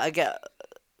 Yeah, but I get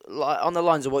on the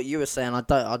lines of what you were saying.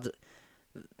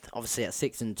 Obviously at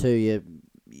 6-2,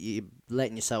 you're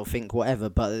letting yourself think whatever,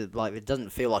 but it doesn't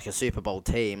feel like a Super Bowl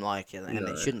team, and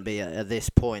it shouldn't be at this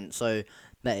point. So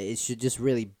that it should just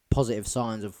really positive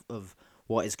signs of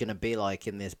what it's going to be like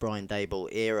in this Brian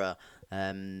Daboll era,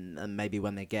 and maybe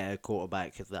when they get a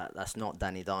quarterback that's not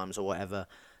Danny Dimes or whatever.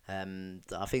 I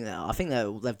think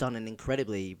that they've done an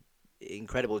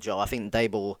incredible job. I think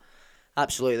Daboll,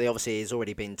 absolutely, obviously he's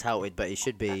already been touted, but he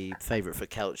should be favourite for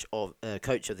coach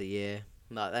of the year.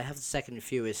 They have the second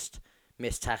fewest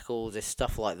missed tackles, this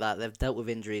stuff like that. They've dealt with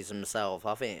injuries themselves.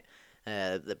 I think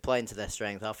they're playing to their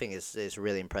strength. I think it's a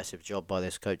really impressive job by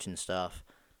this coaching staff.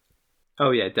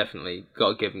 Oh yeah, definitely. Got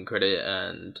to give them credit,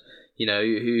 and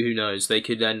who knows? They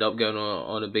could end up going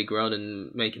on a big run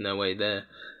and making their way there.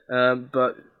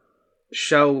 But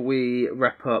shall we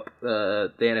wrap up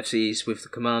the NFC East with the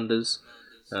Commanders?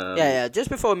 Yeah. Just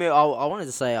before we move, I wanted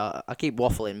to say I keep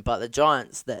waffling, but the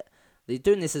Giants, they're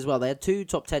doing this as well. They had 2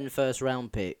 top 10 first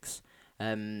round picks,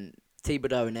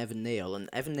 Thibodeau and Evan Neal, and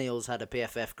Evan Neal's had a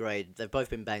PFF grade. They've both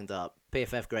been banged up.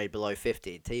 PFF grade below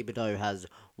 50. Thibodeau has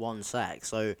 1 sack.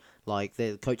 So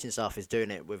the coaching staff is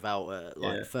doing it without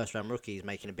first round rookies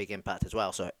making a big impact as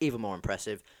well. So even more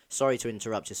impressive. Sorry to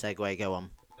interrupt your segue. Go on.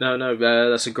 No,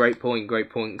 that's a great point.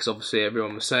 Because obviously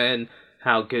everyone was saying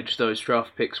how good those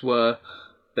draft picks were.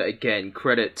 But again,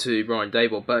 credit to Brian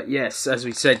Daboll. But yes, as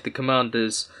we said, the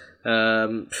Commanders.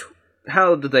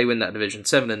 How did they win that division?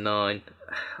 7-9.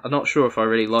 I'm not sure if I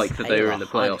really liked that they were in the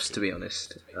playoffs, to be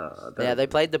honest. They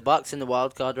played the Bucs in the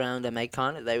wild card round, and they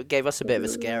gave us a bit of a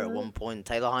scare at one point.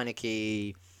 Taylor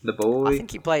Heineke, the boy, I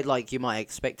think he played like you might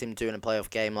expect him to in a playoff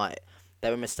game. there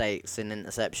were mistakes, an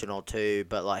interception or two,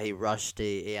 but like he rushed.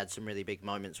 He had some really big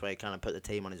moments where he kind of put the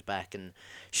team on his back and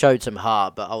showed some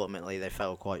heart. But ultimately, they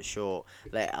fell quite short.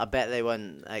 I bet they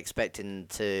weren't expecting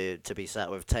to be sat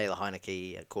with Taylor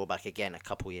Heineke at quarterback again a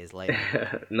couple years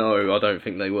later. No, I don't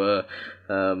think they were.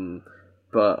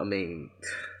 But I mean,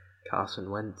 Carson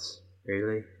Wentz,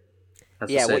 really? As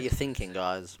I Yeah, said, what you thinking,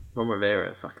 guys? Ron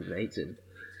Rivera fucking hates him.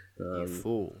 You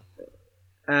fool.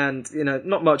 And,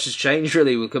 not much has changed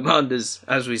really with Commanders,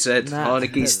 as we said. Nah.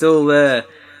 Heineke's still there.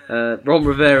 Ron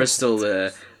Rivera's still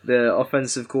there. The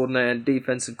offensive coordinator and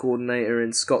defensive coordinator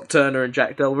and Scott Turner and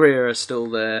Jack Del Rio are still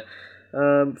there.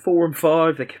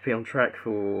 4-5, they could be on track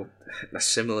for a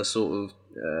similar sort of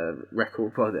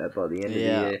record by the end of the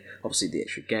year. Obviously the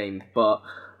extra game, but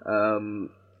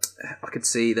I could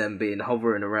see them being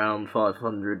hovering around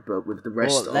 500, but with the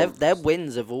rest of... Their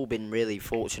wins have all been really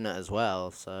fortunate as well,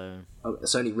 so...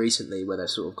 It's only recently where they've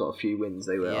sort of got a few wins.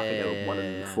 They were, I think they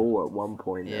were 1-4 at one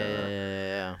point.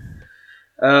 Yeah.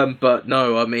 But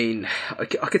no, I mean, I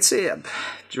could see it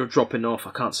dropping off.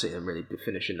 I can't see them really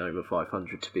finishing over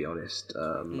 500, to be honest.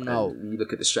 No. You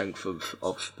look at the strength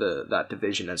of that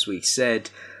division, as we said.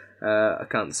 I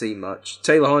can't see much.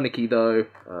 Taylor Heineke, though...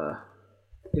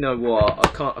 you know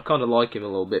what? I kind of like him a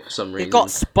little bit for some reason. He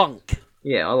got spunk.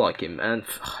 Yeah, I like him, and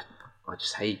I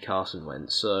just hate Carson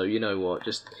Wentz. So you know what?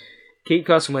 Just keep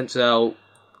Carson Wentz out,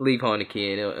 leave Heineke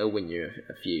in. He'll win you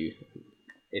a few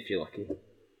if you're lucky.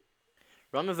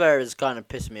 Ron Rivera's kind of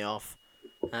pissed me off.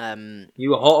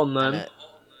 You were hot on them.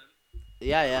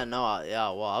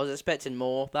 Well, I was expecting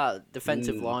more. That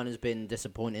defensive line has been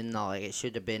disappointing. Like it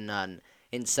should have been an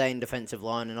insane defensive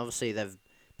line, and obviously they've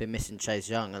been missing Chase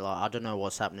Young. Like I don't know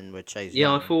what's happening with Chase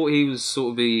Young. Yeah, I thought he was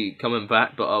sort of be coming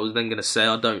back, but I was then going to say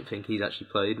I don't think he's actually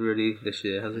played really this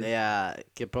year, has he? Yeah,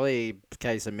 could probably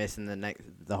case of missing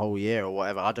the whole year or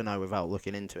whatever. I don't know without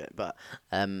looking into it, but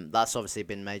that's obviously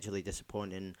been majorly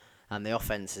disappointing, and the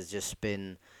offense has just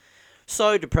been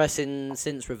so depressing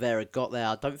since Rivera got there.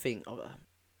 I don't think.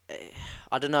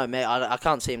 I don't know, mate. I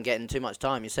can't see him getting too much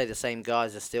time. You say the same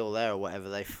guys are still there or whatever.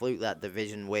 They fluke that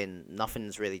division win.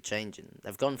 Nothing's really changing.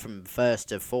 They've gone from first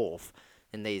to fourth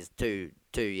in these two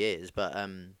years, but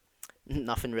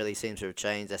nothing really seems to have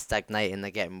changed. They're stagnating.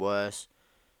 They're getting worse.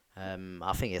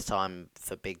 I think it's time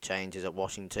for big changes at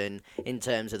Washington in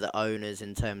terms of the owners,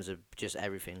 in terms of just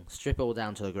everything. Strip it all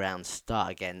down to the ground.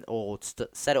 Start again, or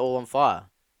set it all on fire.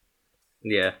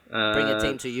 Yeah. Bring a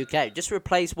team to UK. Just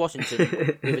replace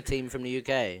Washington with a team from the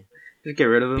UK. Just get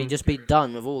rid of them. Just be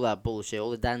done with all that bullshit.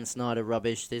 All the Dan Snyder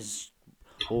rubbish. This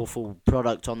awful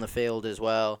product on the field as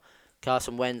well.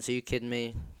 Carson Wentz, are you kidding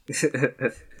me?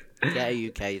 Get a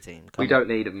UK team. We don't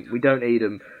need them.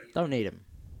 Don't need them.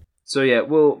 So yeah,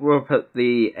 we'll put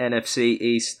the NFC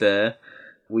East there.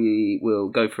 We will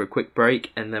go for a quick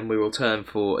break and then we will turn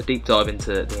for a deep dive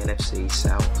into the NFC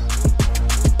South.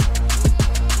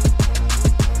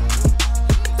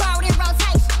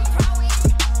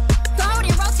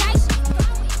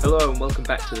 Hello and welcome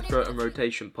back to the Throw and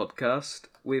Rotation podcast.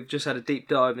 We've just had a deep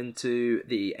dive into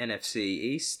the NFC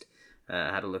East.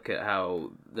 Had a look at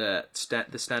how the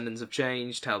standings have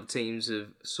changed, how the teams have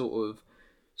sort of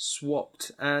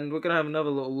swapped, and we're going to have another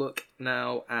little look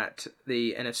now at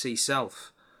the NFC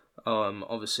South.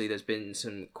 Obviously, there's been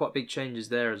some quite big changes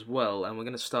there as well, and we're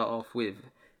going to start off with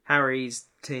Harry's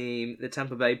team, the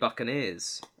Tampa Bay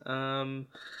Buccaneers.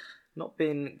 Not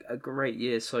been a great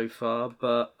year so far,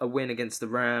 but a win against the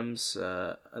Rams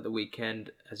at the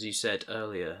weekend, as you said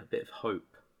earlier, a bit of hope.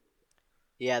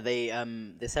 Yeah,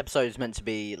 this episode was meant to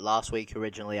be last week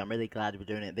originally. I'm really glad we're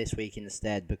doing it this week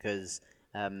instead because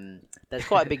there's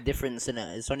quite a big difference in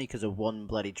it. It's only because of one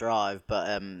bloody drive, but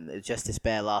it was just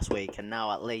despair last week, and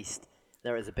now at least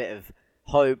there is a bit of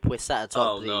hope. We're sat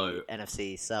atop the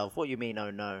NFC South. What do you mean,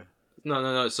 oh no?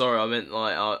 No, sorry, I meant,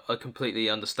 I completely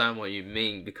understand what you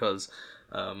mean, because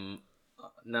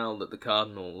now that the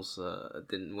Cardinals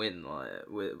didn't win,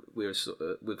 we're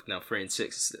now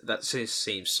 3-6, that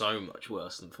seems so much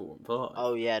worse than 4-5.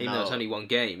 Oh, yeah, Even though it's only one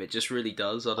game, it just really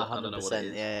does. I don't know what it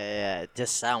is. Yeah, it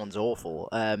just sounds awful.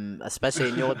 Especially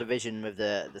in your division with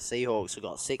the Seahawks, who've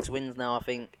got 6 wins now, I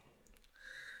think.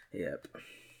 Yep,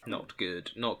 not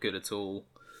good at all.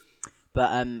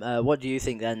 But what do you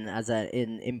think then, as an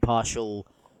impartial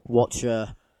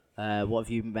watcher? What have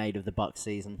you made of the Bucs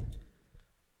season?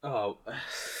 Oh,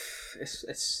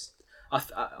 there's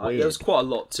quite a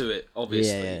lot to it.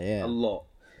 Obviously, yeah. A lot.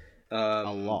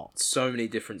 A lot. So many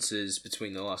differences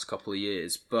between the last couple of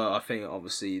years, but I think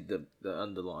obviously the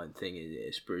underlying thing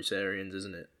is Bruce Arians,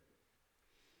 isn't it?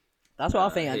 That's what I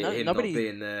think. Nobody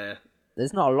being there.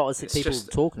 There's not a lot of people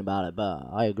talking about it, but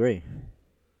I agree.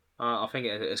 I think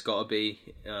it's got to be.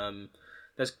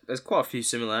 There's quite a few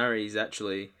similarities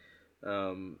actually.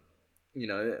 It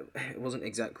wasn't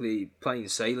exactly plain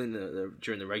sailing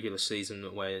during the regular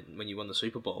season when you won the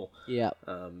Super Bowl. Yeah.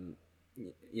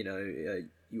 You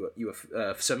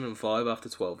were 7-5 after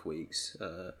 12 weeks.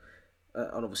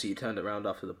 And obviously you turned it around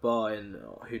after the bye, and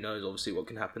who knows obviously what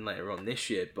can happen later on this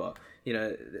year. But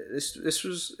this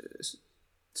was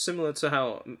similar to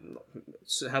how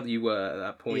you were at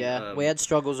that point. Yeah, we had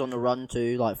struggles on the run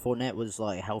too. Like Fournette was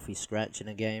like a healthy scratch in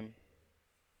a game.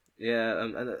 Yeah,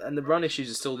 and the run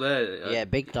issues are still there. Yeah,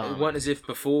 big time. It wasn't as if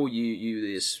before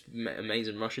you this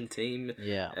amazing Russian team.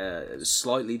 Yeah. It was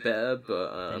slightly better,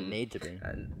 but It need to be.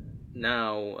 And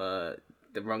now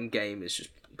the run game is just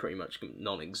pretty much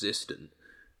non-existent.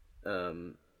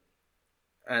 And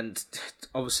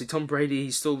obviously Tom Brady,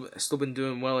 he's still been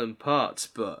doing well in parts,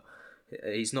 but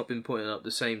he's not been putting up the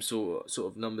same sort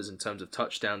of numbers in terms of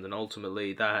touchdowns, and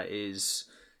ultimately that is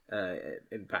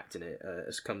impacting it.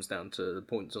 It comes down to the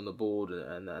points on the board,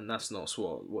 and that's not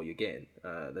what you're getting.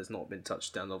 There's not been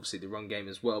touchdowns, obviously the run game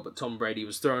as well, but Tom Brady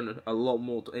was throwing a lot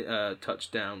more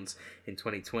touchdowns in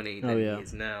 2020 than he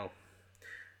is now.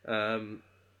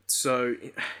 So,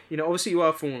 obviously you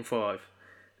are 4-5,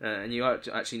 and you are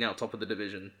actually now top of the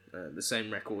division, the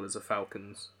same record as the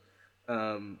Falcons.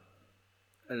 And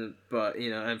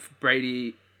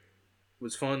Brady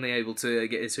was finally able to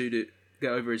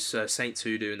get over his Saints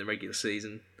hoodoo in the regular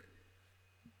season.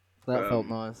 That felt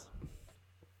nice.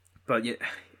 But yeah,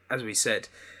 as we said,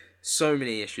 so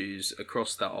many issues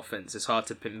across that offense. It's hard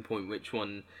to pinpoint which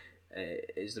one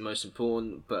is the most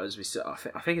important. But as we said,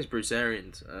 I think it's Bruce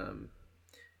Arians.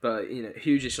 But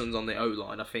huge issues on the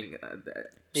O-line. I think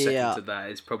second to that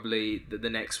is probably the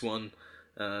next one.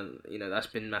 That's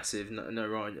been massive. No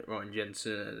Ryan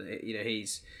Jensen.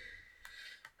 He's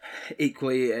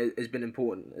equally has been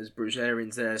important as Bruce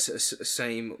Arians there.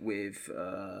 Same with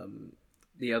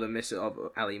the other miss of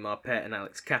Ali Marpet and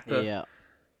Alex Kappa.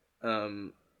 Yeah.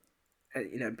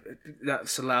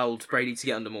 That's allowed Brady to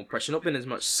get under more pressure. Not been as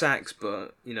much sacks,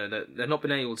 but they've not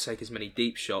been able to take as many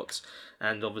deep shots,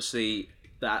 and obviously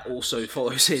that also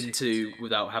follows into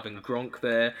without having Gronk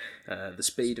there, the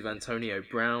speed of Antonio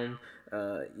Brown.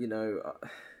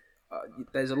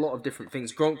 There's a lot of different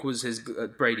things. Gronk was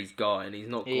Brady's guy, and he's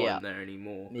not quite there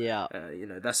anymore. Yeah.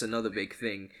 That's another big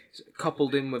thing.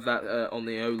 Coupled in with that on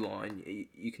the O-line,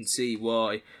 you can see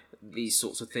why these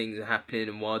sorts of things are happening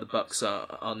and why the Bucs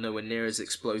are nowhere near as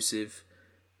explosive.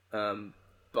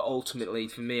 But ultimately,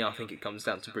 for me, I think it comes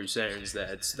down to Bruce Arians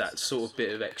there. It's that sort of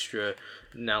bit of extra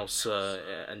nous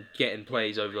and getting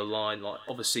plays over the line. Like,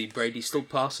 obviously, Brady's still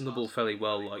passing the ball fairly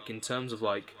well, like, in terms of,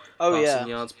 passing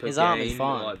yards per His game. arm is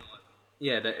fine.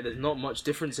 There's not much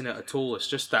difference in it at all. It's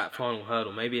just that final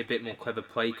hurdle. Maybe a bit more clever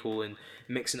play calling,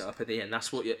 mixing it up at the end.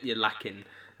 That's what you're lacking.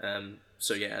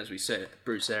 As we said,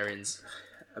 Bruce Arians,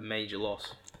 a major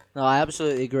loss. No, I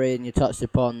absolutely agree, and you touched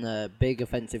upon the big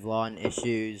offensive line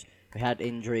issues. We had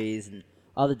injuries and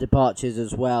other departures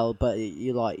as well, but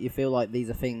you feel like these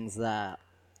are things that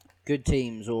good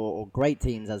teams or great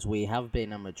teams, as we have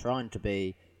been and we're trying to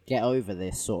be, get over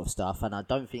this sort of stuff. And I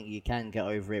don't think you can get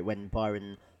over it when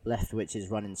Byron Leftwich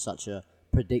is running such a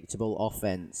predictable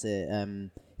offense.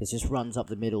 It just runs up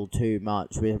the middle too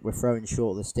much. We're throwing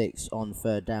short of the sticks on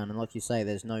third down, and like you say,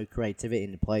 there's no creativity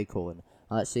in the play calling.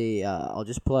 I'll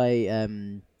just play a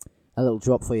little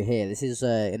drop for you here. This is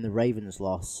in the Ravens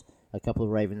loss. A couple of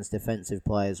Ravens defensive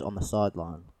players on the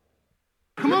sideline.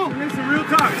 Come on, listen, real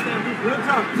talk. Real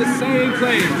talk. The same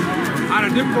players out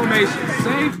of different formations.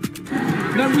 Same,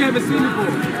 nothing we haven't seen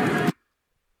before.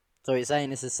 So he's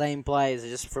saying it's the same players,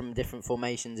 just from different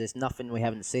formations. It's nothing we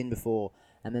haven't seen before.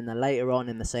 And then later on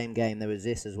in the same game, there was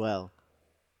this as well.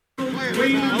 We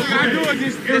gotta do it.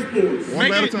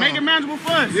 Just make it manageable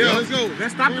for us. Yeah, let's go.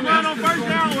 Let's stop the run on first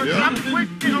down or stop the quick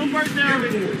on first down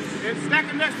and stack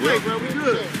the next play, bro. We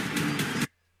good.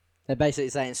 They're basically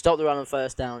saying stop the run on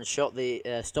first down, stop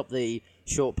the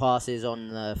short passes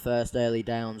on first early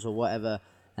downs or whatever,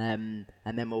 and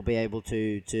then we'll be able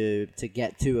to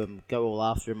get to them, go all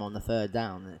after them on the third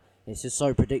down. It's just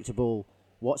so predictable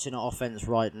watching an offense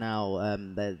right now.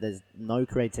 There's no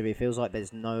creativity. It feels like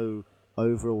there's no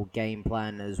overall game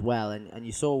plan as well. And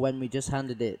you saw when we just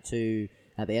handed it to,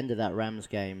 at the end of that Rams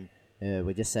game,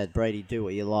 we just said, Brady, do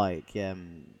what you like.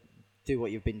 Do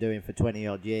what you've been doing for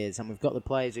 20-odd years. And we've got the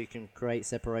players who can create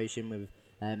separation with...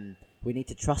 we need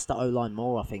to trust the O-line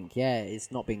more, I think. Yeah,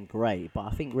 it's not been great, but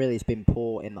I think really it's been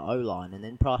poor in the O-line. And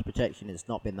in pass protection, it's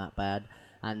not been that bad.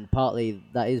 And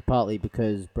that is partly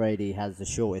because Brady has the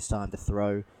shortest time to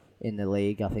throw in the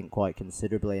league, I think, quite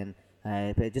considerably. And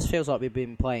But it just feels like we've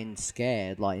been playing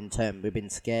scared. We've been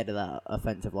scared of that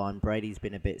offensive line. Brady's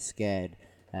been a bit scared,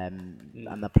 and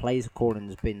the plays calling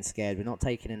has been scared. We're not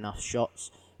taking enough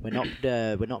shots. We're not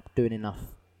doing enough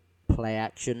play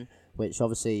action, which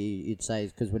obviously you'd say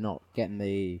is because we're not getting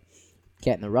the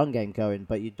run game going.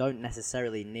 But you don't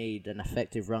necessarily need an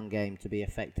effective run game to be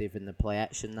effective in the play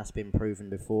action. That's been proven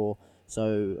before.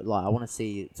 So I want to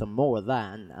see some more of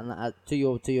that. And to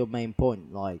your main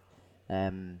point,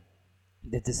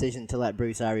 the decision to let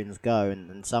Bruce Arians go,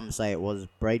 and some say it was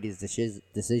Brady's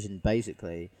decision,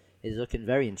 basically, is looking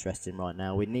very interesting right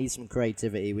now. We need some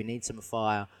creativity, we need some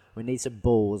fire, we need some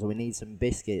balls, we need some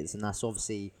biscuits, and that's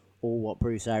obviously all what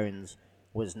Bruce Arians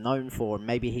was known for. And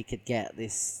maybe he could get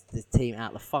this team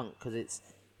out of the funk, because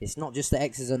it's not just the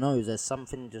X's and O's. There's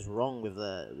something just wrong with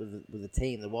the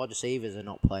team. The wide receivers are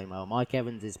not playing well. Mike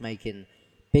Evans is making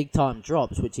big time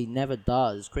drops, which he never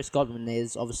does. Chris Godwin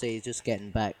is obviously just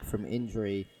getting back from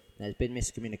injury. There's been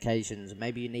miscommunications.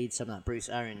 Maybe you need some of that Bruce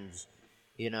Arians,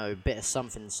 a bit of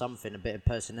something, a bit of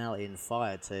personality and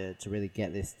fire to really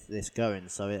get this going.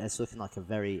 So it's looking like a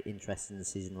very interesting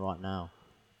decision right now.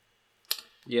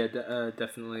 Yeah,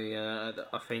 definitely. I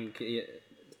think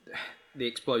the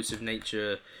explosive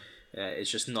nature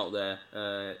is just not there.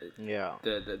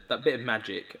 That bit of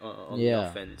magic on the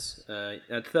offense.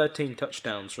 Had 13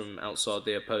 touchdowns from outside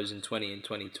the opposing 20 in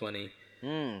 2020.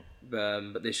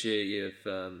 But this year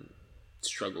you've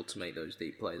struggled to make those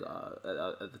deep plays.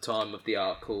 At the time of the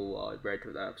article I read,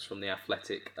 that was from The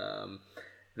Athletic.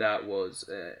 That was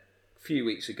a few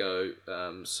weeks ago,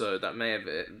 so that may have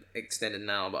extended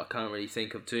now, but I can't really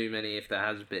think of too many if there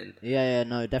has been. Yeah,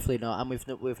 no, definitely not. And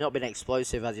we've not been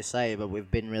explosive, as you say, but we've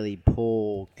been really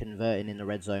poor converting in the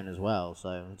red zone as well.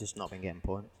 So we've just not been getting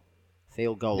points.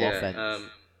 Field goal offense.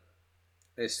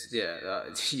 You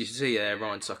see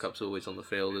Ryan Suckup's always on the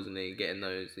field, isn't he? Getting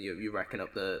those, you're racking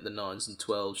up the 9s and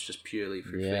 12s just purely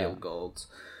through field goals.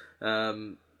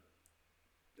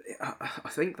 I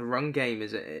think the run game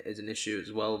is an issue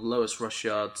as well. Lowest rush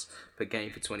yards per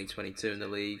game for 2022 in the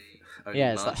league.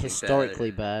 It's historically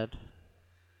bad.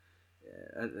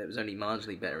 Yeah, and it was only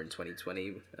marginally better in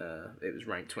 2020. It was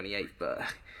ranked 28th, but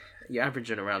you're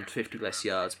averaging around 50 less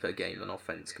yards per game on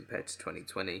offense compared to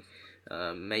 2020.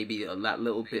 Maybe that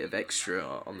little bit of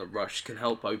extra on the rush can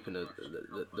help open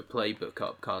the playbook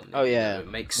up, can't it? Oh yeah, it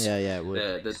makes it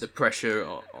would. The pressure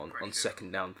on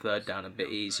second down, third down a bit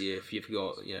easier if you've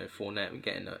got Fournette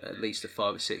getting at least a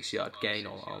 5 or 6 yard gain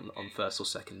on first or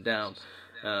second down.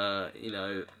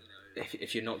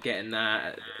 If you're not getting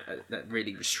that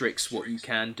really restricts what you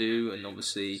can do, and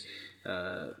obviously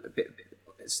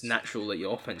it's natural that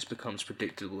your offense becomes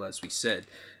predictable, as we said,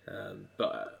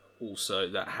 but also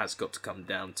that has got to come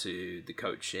down to the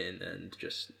coaching and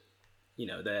just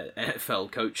their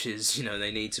NFL coaches.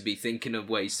 They need to be thinking of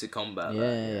ways to combat that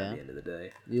at the end of the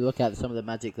day. You look at some of the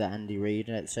magic that Andy Reid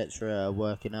and etc. are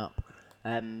working up,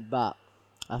 but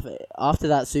after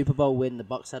that Super Bowl win, the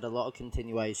Bucs had a lot of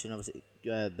continuation. Obviously,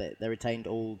 they retained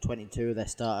all 22 of their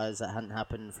starters. That hadn't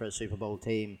happened for a Super Bowl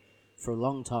team for a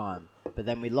long time. But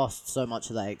then we lost so much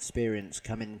of that experience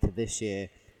coming into this year.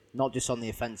 Not just on the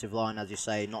offensive line, as you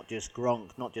say, not just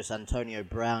Gronk, not just Antonio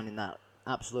Brown in that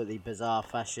absolutely bizarre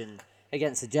fashion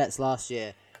against the Jets last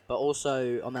year, but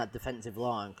also on that defensive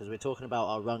line, because we're talking about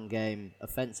our run game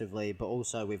offensively, but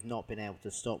also we've not been able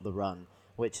to stop the run,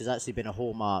 which has actually been a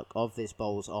hallmark of this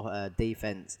Bowls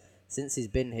defense since he's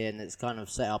been here, and it's kind of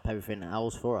set up everything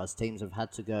else for us. Teams have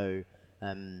had to go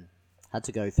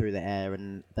through the air,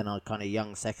 and then our kind of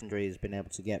young secondary has been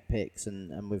able to get picks,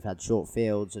 and we've had short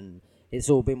fields, and it's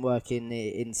all been working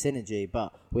in synergy.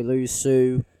 But we lose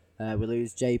Sue, we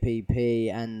lose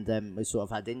JPP, and we sort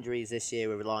of had injuries this year.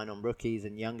 We're relying on rookies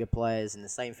and younger players, and the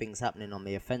same thing's happening on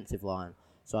the offensive line.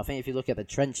 So I think if you look at the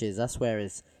trenches, that's where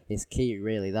it's key,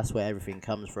 really. That's where everything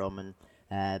comes from,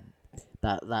 and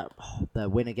the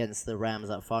win against the Rams,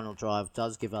 that final drive,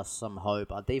 does give us some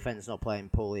hope. Our defense is not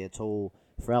playing poorly at all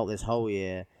throughout this whole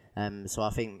year. So I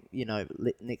think,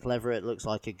 Nick Leverett looks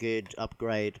like a good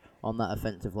upgrade on that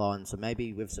offensive line. So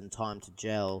maybe with some time to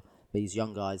gel these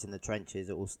young guys in the trenches,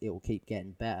 it will keep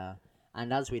getting better.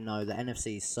 And as we know, the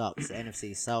NFC sucks. The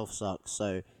NFC South sucks.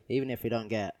 So even if we don't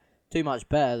get too much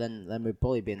better, then we'll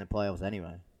probably be in the playoffs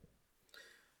anyway.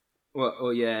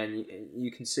 Well, yeah, and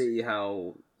you can see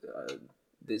how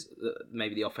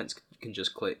maybe the offense can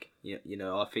just click.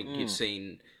 I think you've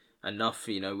seen enough,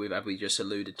 as we just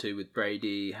alluded to with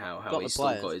Brady, how he's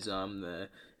still got his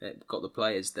got the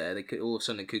players there. They could all of a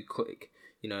sudden click.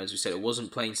 As we said, it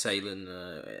wasn't plain sailing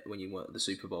when you were the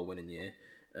Super Bowl winning year.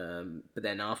 But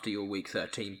then after your Week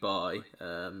 13 bye,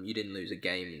 you didn't lose a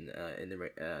game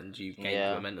and you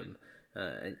gained momentum.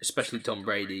 especially Tom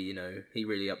Brady. You know, he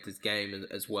really upped his game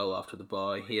as well after the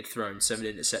bye. He had thrown 7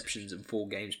 interceptions in 4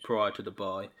 games prior to the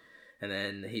bye, and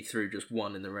then he threw just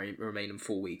 1 in the remaining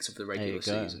 4 weeks of the regular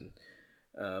season.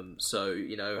 So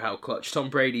you know how clutch Tom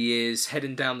Brady is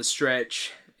heading down the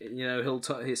stretch. You know,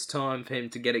 it's time for him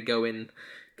to get it going.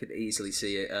 Could easily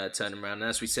see it turning around. And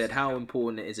as we said, how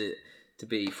important is it to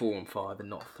be 4-5 and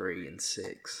not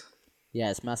 3-6?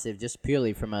 Yeah, it's massive, just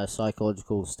purely from a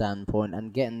psychological standpoint,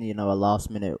 and getting, you know, a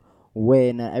last-minute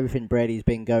win, everything Brady's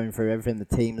been going through, everything the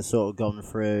team has sort of gone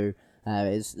through,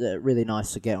 is really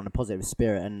nice to get on a positive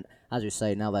spirit, and as you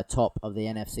say, now they're top of the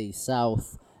NFC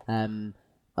South,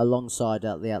 alongside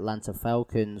the Atlanta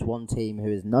Falcons, one team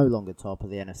who is no longer top of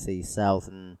the NFC South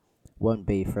and won't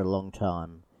be for a long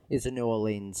time, is the New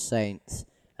Orleans Saints,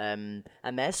 and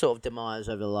their sort of demise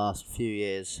over the last few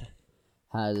years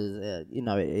has,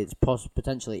 it's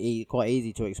potentially quite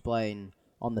easy to explain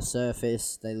on the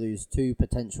surface. They lose 2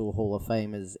 potential Hall of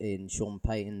Famers in Sean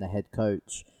Payton, the head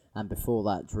coach, and before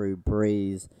that, Drew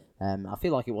Brees. I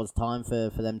feel like it was time for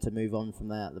them to move on from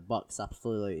that. The Bucs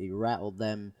absolutely rattled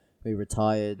them. We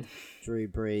retired Drew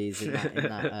Brees in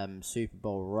that Super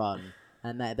Bowl run.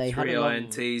 And they had 3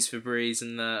 INTs for Breeze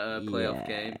in that playoff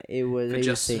game. It was for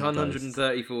just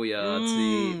 134 yards.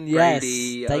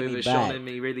 Brady overshot him.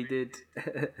 He really did.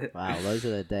 Wow, those are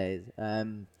the days.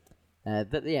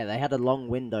 But yeah, they had a long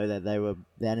window that they were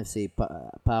the NFC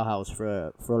powerhouse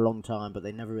for a long time, but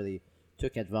they never really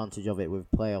took advantage of it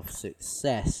with playoff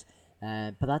success.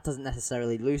 But that doesn't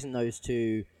necessarily losing those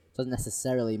 2 doesn't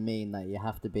necessarily mean that you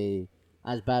have to be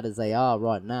as bad as they are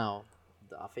right now.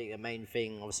 I think the main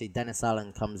thing, obviously, Dennis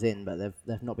Allen comes in, but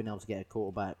they've not been able to get a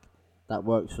quarterback that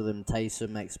works for them.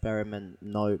 Taysom experiment,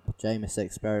 nope. Jameis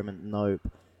experiment, nope.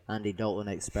 Andy Dalton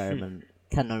experiment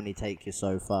can only take you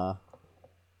so far.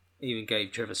 Even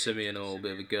gave Trevor Simeon a little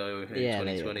bit of a go in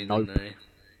 2020, nope. didn't they?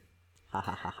 Ha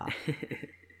ha ha ha.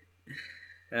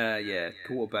 Yeah,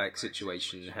 quarterback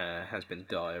situation has been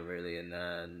dire, really,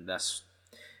 and that's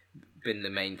been the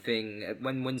main thing.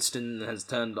 When Winston has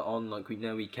turned it on like we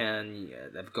know he can,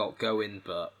 they've got going,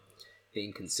 but the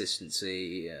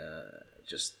inconsistency,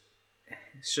 it's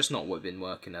just not what been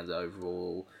working as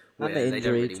overall. And the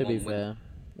injury, to be fair.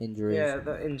 Injuries. Yeah,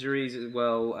 the injuries as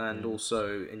well, and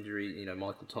also injury.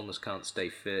 Michael Thomas can't stay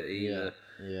fit either.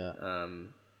 Yeah.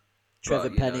 Trevor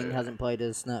Penning hasn't played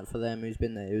a snap for them. Who's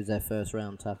been there? He was their first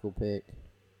round tackle pick.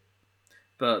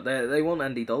 But they want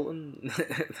Andy Dalton.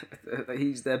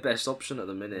 He's their best option at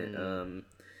the minute.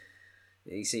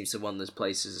 He seems to want this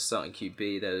place as a starting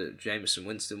QB. That Jameis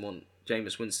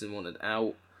Winston wanted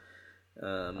out.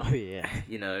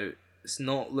 It's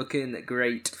not looking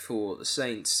great for the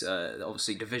Saints.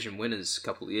 Obviously, division winners a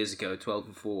couple of years ago,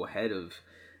 12-4 ahead of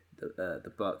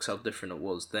the Bucs. How different it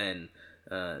was then.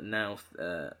 Now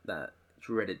that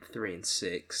dreaded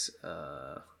 3-6.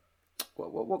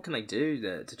 What can they do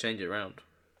to change it around?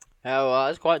 Oh, well,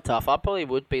 it's quite tough. I probably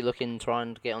would be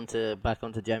trying to get back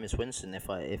onto Jameis Winston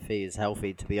if he is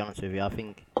healthy. To be honest with you, I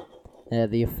think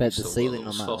the ceiling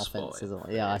on that offense is.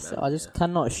 I just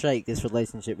cannot shake this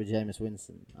relationship with Jameis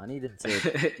Winston. I need him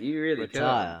to you really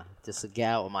retire, just to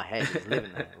get out of my head. He's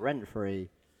living there rent free.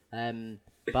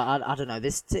 But I don't know.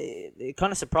 It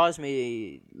kind of surprised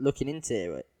me looking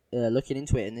into it.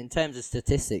 And in terms of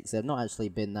statistics, they've not actually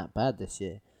been that bad this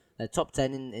year. They're top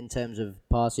 10 in terms of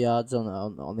pass yards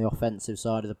on the offensive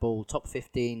side of the ball. Top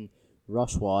 15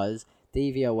 rush-wise.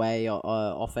 DVOA,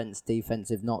 offense,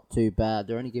 defensive, not too bad.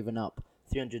 They're only giving up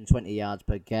 320 yards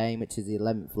per game, which is the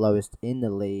 11th lowest in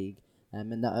the league.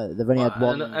 And they've only had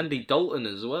one... And Andy Dalton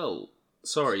as well.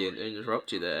 Sorry to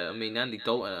interrupt you there. I mean, Andy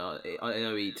Dalton, I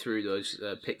know he threw those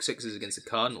pick sixes against the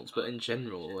Cardinals, but in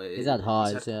general... He's had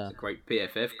highs, he's had a great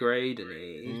PFF grade, and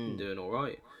he's been doing all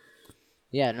right.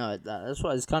 Yeah, no, that's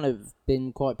what it's kind of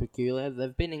been quite peculiar.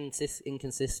 They've been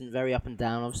inconsistent, very up and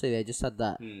down. Obviously, they just had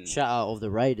that shutout of the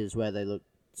Raiders where they looked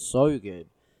so good.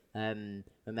 And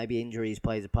maybe injuries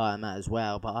plays a part in that as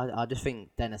well. But I just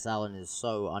think Dennis Allen is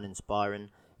so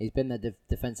uninspiring. He's been the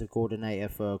defensive coordinator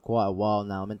for quite a while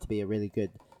now. Meant to be a really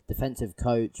good defensive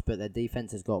coach, but their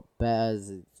defense has got better.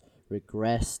 It's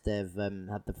regressed. They've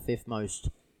had the 5th most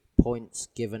points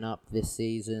given up this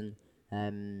season.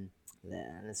 And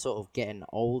it's sort of getting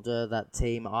older, that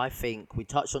team. I think we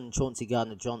touched on Chauncey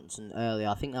Gardner-Johnson earlier.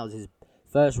 I think that was his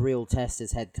first real test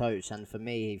as head coach, and for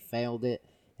me, he failed it.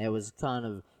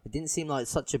 It didn't seem like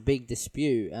such a big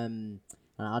dispute. And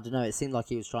I don't know, it seemed like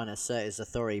he was trying to assert his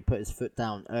authority, put his foot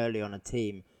down early on a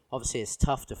team. Obviously, it's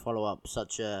tough to follow up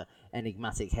such a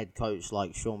enigmatic head coach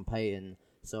like Sean Payton.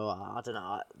 So, I don't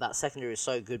know, that secondary was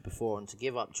so good before, and to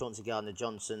give up Chauncey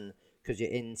Gardner-Johnson because you're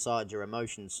inside your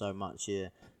emotions so much,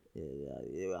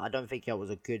 I don't think it was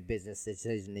a good business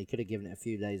decision. He could have given it a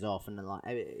few days off, and then, like,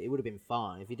 it would have been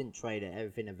fine if he didn't trade it.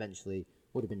 Everything eventually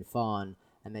would have been fine,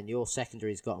 and then your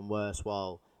secondary's gotten worse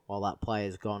while that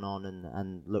player's gone on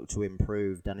and looked to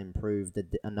improve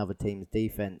another team's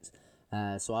defense.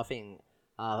 So I think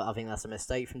that's a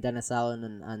mistake from Dennis Allen,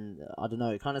 and I don't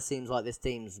know. It kind of seems like this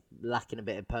team's lacking a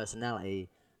bit of personality,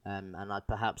 and I'd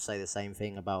perhaps say the same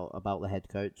thing about the head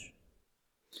coach.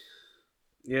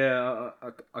 Yeah,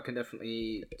 I can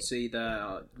definitely see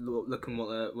that. Looking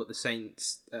what the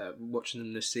Saints, watching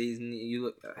them this season, you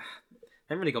look, they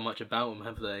haven't really got much about them,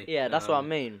 have they? Yeah, that's what I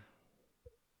mean.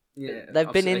 Yeah,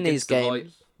 they've been in these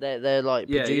games. They're like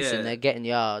Yeah, producing. yeah. They're getting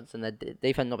yards, and their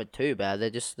defense not been too bad.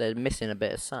 They're missing a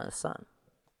bit of sun.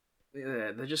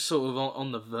 Yeah, they're just sort of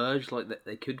on the verge. Like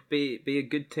they could be a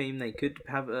good team. They could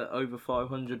have an over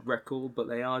 500 record, but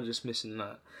they are just missing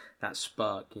that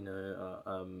spark.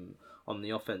 On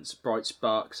the offense, bright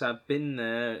sparks have been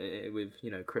there with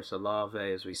Chris Olave,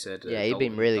 as we said. Yeah, he's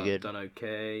been really good. Done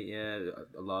okay. Yeah,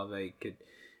 Olave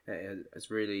has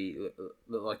really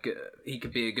looked like he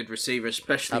could be a good receiver,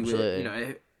 especially Absolutely.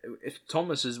 with if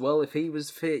Thomas as well, if he was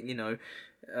fit, it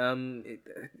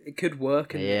could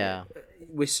work. And yeah,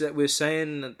 we're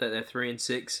saying that they're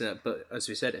 3-6, but as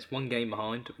we said, it's one game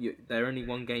behind. They're only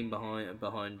one game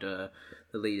behind the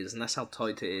leaders, and that's how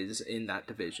tight it is in that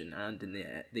division and in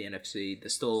the NFC.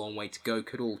 There's still a long way to go.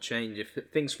 Could all change if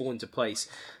things fall into place.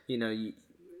 The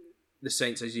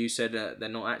Saints, as you said, they're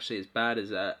not actually as bad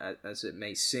as it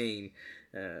may seem.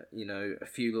 A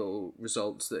few little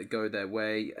results that go their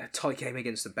way. A tight game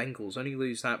against the Bengals, only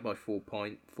lose that by 4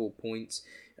 points.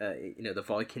 The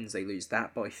Vikings, they lose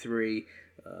that by 3.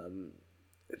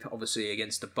 Obviously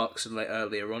against the Bucs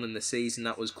earlier on in the season,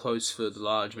 that was close for the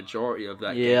large majority of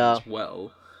that game as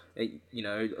well. A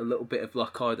little bit of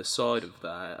luck either side of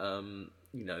that.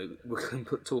 We're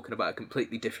talking about a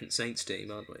completely different Saints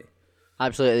team, aren't we?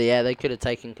 absolutely. Yeah, they could have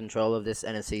taken control of this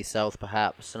NFC South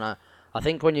perhaps, and I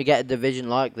think when you get a division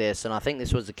like this, and I think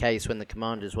this was the case when the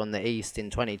Commanders won the East in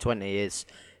 2020,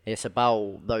 it's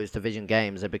about those division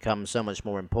games. They become so much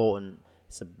more important.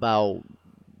 It's about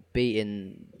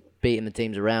beating the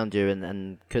teams around you,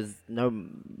 and because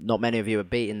not many of you are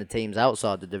beating the teams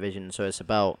outside the division, so it's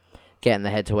about getting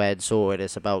the head-to-head sorted.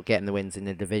 It's about getting the wins in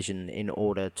the division in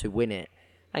order to win it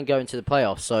and go into the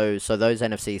playoffs. So those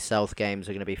NFC South games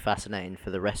are going to be fascinating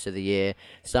for the rest of the year.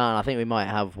 Starting, I think we might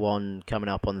have one coming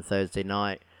up on Thursday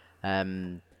night.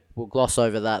 We'll gloss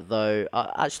over that though.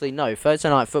 Actually, no, Thursday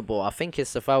night football. I think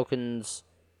it's the Falcons,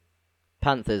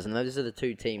 Panthers, and those are the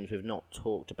two teams we've not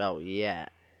talked about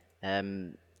yet.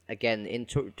 Again, in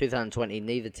 2020,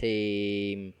 neither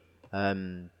team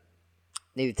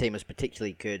was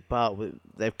particularly good, but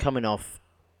they're coming off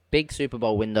big Super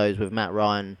Bowl windows with Matt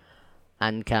Ryan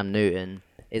and Cam Newton.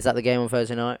 Is that the game on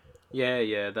Thursday night?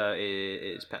 Yeah, that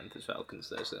is Panthers Falcons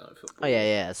Thursday night football. Oh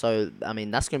yeah. So I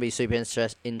mean, that's going to be super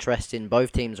interesting.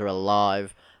 Both teams are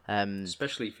alive.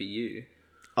 Especially for you.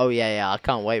 Oh yeah. I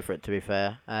can't wait for it. To be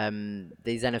fair,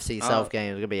 these NFC South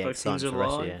games are going to be exciting for the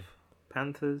rest of the year.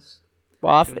 Panthers.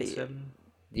 Well,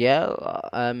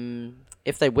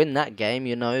 if they win that game,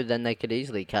 then they could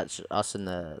easily catch us and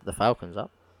the Falcons up.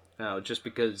 No, just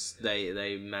because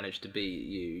they managed to beat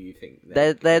you, you think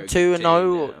they're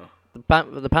 2-0.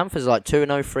 The Panthers are like 2-0,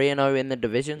 3-0 in the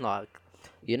division. Like,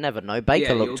 you never know.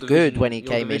 Baker looked good when he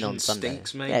came in on Sunday.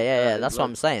 Stinks, mate. Yeah. That's what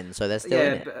I'm saying. So they're still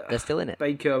in it. They're still in it.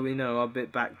 Baker, a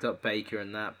bit backed up Baker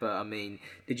and that, but I mean,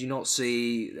 did you not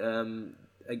see the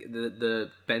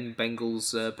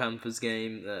Bengals Panthers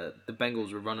game? The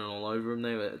Bengals were running all over them.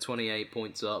 They were 28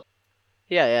 points up.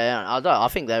 Yeah. I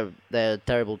think they're a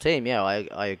terrible team. Yeah,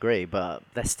 I agree, but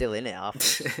they're still in it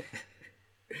after.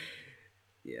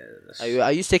 Yeah.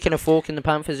 Are you sticking a fork in the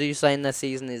Panthers? Are you saying their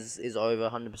season is over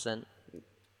 100%?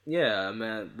 Yeah,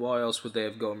 man. Why else would they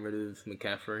have gotten rid of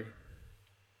McCaffrey?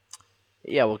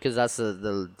 Yeah, well, because that's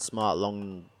the smart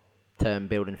long-term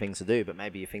building things to do. But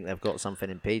maybe you think they've got something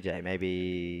in PJ.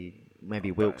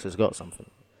 Maybe Wilkes has got something.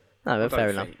 No, but fair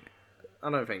enough.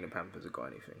 I don't think the Panthers have got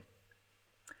anything.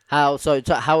 How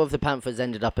have the Panthers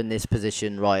ended up in this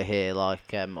position right here?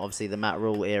 Like, obviously the Matt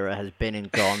Rule era has been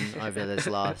and gone over this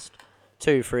last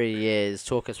 2-3 years.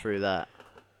 Talk us through that.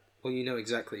 Well, you know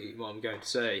exactly what I'm going to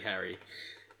say, Harry.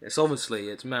 It's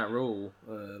Matt Rule.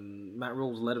 Matt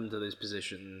Rule's led him to this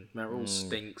position. Matt Rule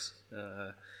stinks.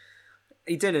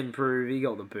 He did improve. He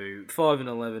got the boot.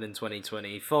 5-11 in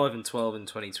 2020. 5-12 in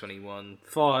 2021.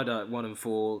 Fired at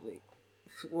 1-4.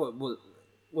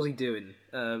 What's he doing?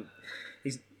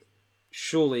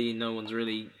 Surely no one's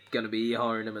really going to be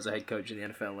hiring him as a head coach in the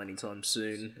NFL anytime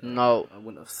soon. No. I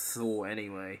wouldn't have thought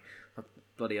anyway.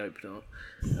 bloody hope not.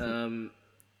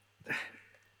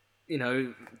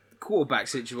 Quarterback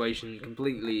situation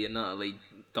completely and utterly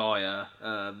dire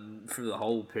through the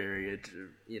whole period.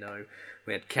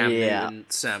 We had Cam Newton,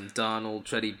 Sam Darnold,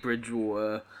 Teddy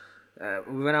Bridgewater.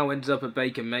 We now ended up at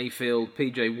Baker Mayfield.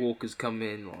 PJ Walker's come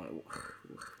in.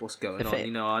 What's going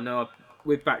on? I know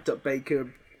we've backed up Baker a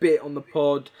bit on the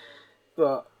pod,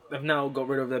 but they've now got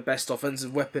rid of their best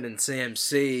offensive weapon in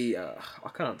CMC. I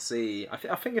can't see.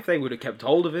 I think if they would have kept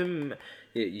hold of him,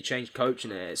 you change coach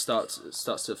and it starts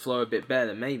to flow a bit better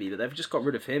than maybe. But they've just got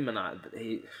rid of him, and I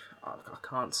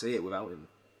can't see it without him.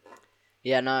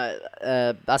 Yeah, no,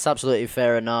 that's absolutely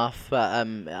fair enough. But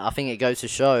I think it goes to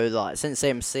show, like, since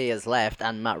CMC has left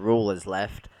and Matt Rule has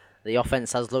left, the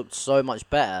offense has looked so much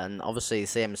better. And obviously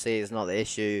CMC is not the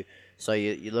issue. So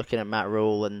you're looking at Matt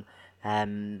Rule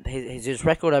and his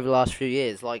record over the last few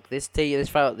years. Like, this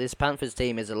Panthers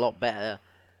team is a lot better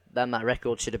than that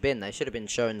record should have been. They should have been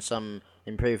showing some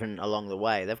improvement along the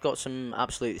way. They've got some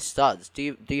absolute studs.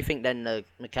 Do you think then the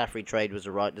McCaffrey trade was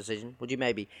the right decision? Would you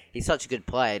maybe, he's such a good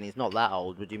player and he's not that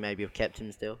old, would you maybe have kept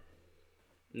him still?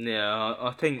 Yeah,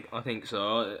 I think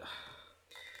so.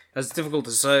 It's difficult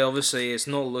to say. Obviously, it's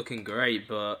not looking great,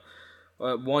 but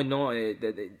why not?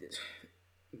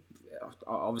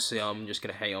 Obviously, I'm just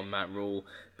gonna hate on Matt Rule,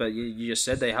 but you just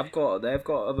said they've got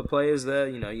other players there.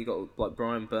 You got like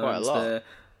Brian Burns there.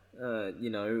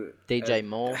 DJ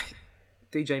Moore.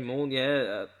 DJ Moore,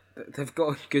 yeah, they've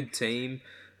got a good team.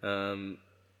 And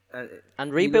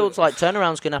rebuilds, like,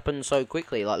 turnarounds can happen so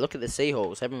quickly. Like, look at the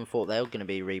Seahawks. Everyone thought they were going to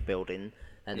be rebuilding,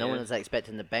 and no one was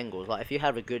expecting the Bengals. Like, if you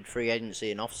have a good free agency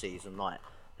and off-season, like,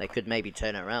 they could maybe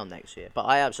turn it around next year. But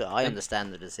I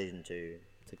understand the decision to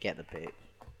get the pick.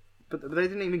 But they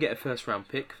didn't even get a first-round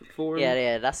pick for him.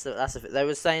 Yeah, they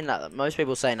were saying that. Most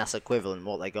people saying that's equivalent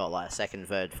what they got, like a second,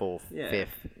 third, fourth,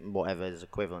 fifth, whatever is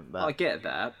equivalent. But I get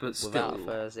that, but still, without a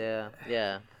first,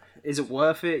 yeah. Is it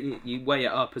worth it? You weigh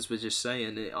it up, as we're just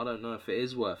saying. I don't know if it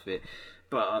is worth it.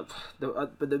 But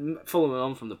following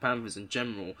on from the Panthers in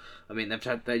general, I mean,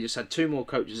 they just had 2 more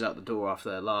coaches out the door after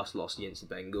their last loss against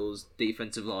the Bengals.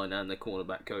 Defensive line and their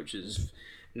cornerback coaches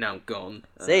now gone.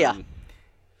 See ya.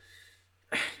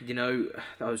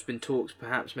 There's been talks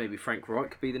perhaps maybe Frank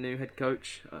Reich could be the new head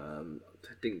coach.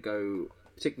 Didn't go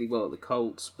particularly well at the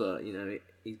Colts, but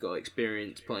he's got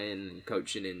experience playing and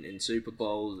coaching in Super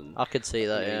Bowls. And I could see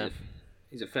that. Yeah,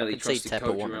 he's a fairly trusted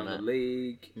coach around the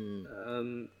league.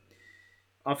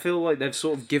 I feel like they've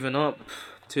sort of given up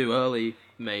too early.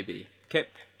 Maybe should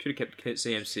have kept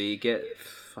CMC, get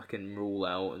fucking Rule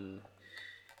out, and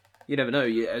you never know.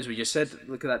 As we just said,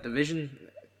 look at that division.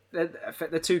 They're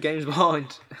 2 games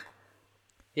behind.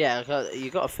 Yeah,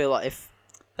 you got to feel like if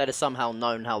they'd have somehow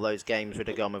known how those games would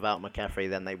have gone without McCaffrey,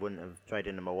 then they wouldn't have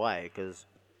traded him away, because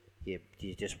you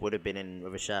just would have been in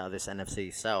with a shout of this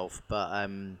NFC South. But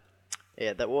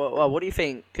what do you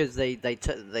think? Because they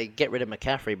get rid of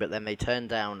McCaffrey, but then they turn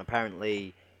down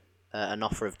apparently an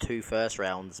offer of 2 first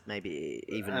rounds, maybe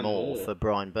even more for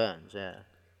Brian Burns. Yeah.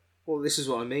 Well, this is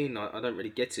what I mean. I don't really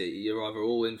get it. You're either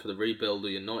all in for the rebuild or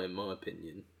you're not, in my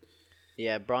opinion.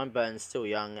 Yeah, Brian Burns still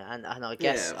young, and I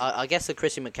guess I guess the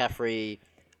Christian McCaffrey,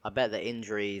 I bet the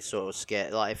injuries sort of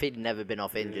scared. Like, if he'd never been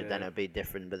off injured, then it'd be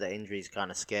different. But the injuries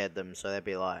kind of scared them, so they'd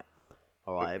be like,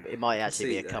 "All right, it might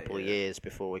actually be a couple of years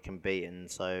before we can beat him.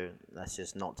 So let's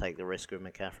just not take the risk with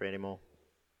McCaffrey anymore."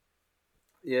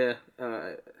 Yeah,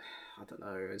 I don't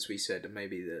know. As we said,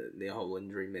 maybe the whole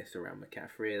injury myth around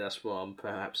McCaffrey. That's why I'm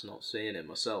perhaps not seeing it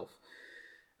myself.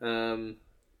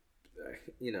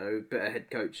 Better head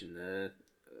coach, and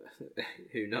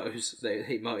who knows?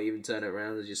 He might even turn it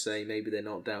around, as you say. Maybe they're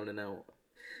not down and out,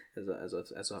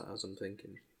 as I'm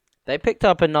thinking. They picked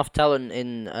up enough talent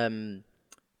in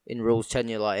Rule's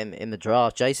tenure, like in the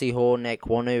draft. J.C. Horn,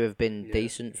 Ekwonu have been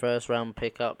decent first round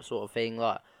pickup sort of thing.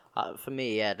 Like, for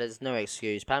me, there's no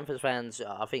excuse. Panthers fans,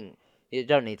 I think you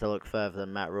don't need to look further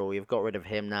than Matt Rule. You've got rid of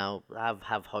him now.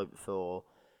 Have hope for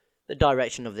the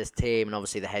direction of this team, and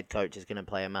obviously the head coach is going to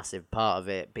play a massive part of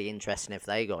it. Be interesting if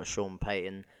they got Sean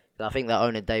Payton. I think that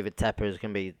owner David Tepper is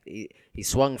going to be. He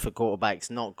swung for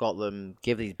quarterbacks, not got them.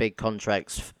 Give these big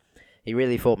contracts. He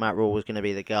really thought Matt Rule was going to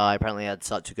be the guy. Apparently, had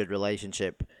such a good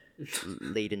relationship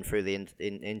leading through the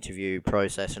interview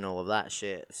process and all of that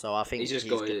shit. So I think he's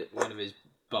got one of his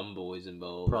bum boys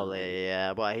involved. Probably,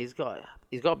 yeah. But he's got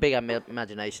a big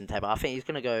imagination, Tepper. I think he's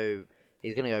going to go.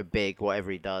 He's going to go big,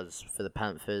 whatever he does for the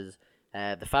Panthers.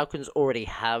 The Falcons already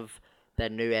have their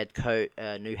new head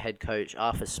coach.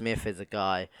 Arthur Smith is a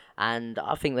guy, and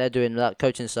I think they're doing that.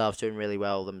 Coaching staff's doing really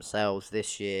well themselves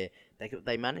this year.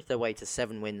 They managed their way to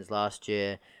 7 wins last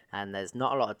year, and there's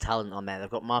not a lot of talent on there. They've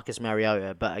got Marcus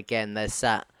Mariota, but again, they're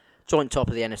sat joint top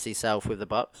of the NFC South with the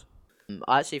Bucs.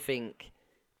 I actually think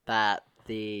that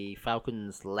the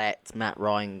Falcons let Matt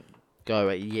Ryan go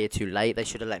a year too late. They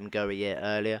should have let him go a year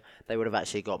earlier. They would have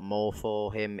actually got more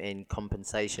for him in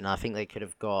compensation. I think they could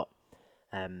have got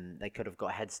a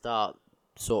head start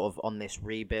sort of on this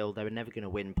rebuild. They were never going to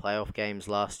win playoff games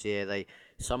last year. They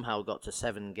somehow got to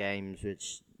 7 games,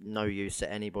 which no use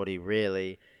to anybody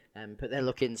really. But they're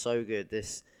looking so good.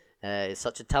 This is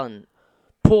such a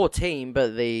poor team,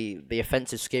 but the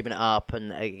offensive scheming it up,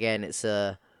 and again, it's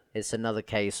another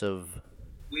case of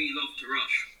we love to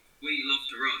rush. We love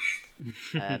to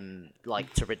rush.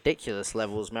 Like to ridiculous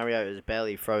levels. Mariota's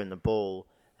barely throwing the ball.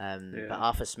 But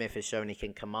Arthur Smith has shown he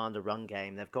can command a run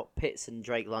game. They've got Pitts and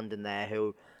Drake London there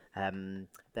who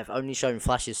they've only shown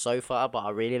flashes so far, but I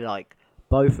really like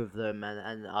both of them.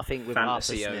 And I think with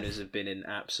fantasy Arthur Smith, owners have been in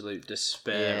absolute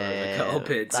despair over Kyle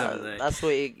Pitts, haven't they? That's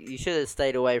what you should have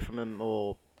stayed away from him,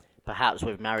 or perhaps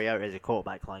with Mariota as a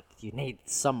quarterback. Like, you need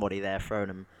somebody there throwing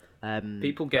him.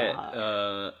 People get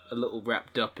a little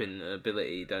wrapped up in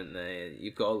ability, don't they?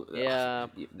 You've got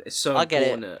it's so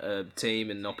important a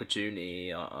team and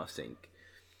opportunity. I think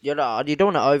you don't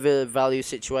want to overvalue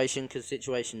situation because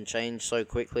situation change so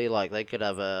quickly. Like, they could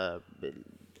have a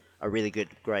really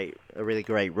great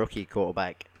rookie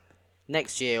quarterback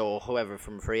next year or whoever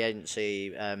from free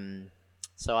agency.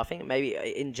 So I think maybe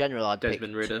in general I'd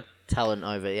Desmond Ridder. Talent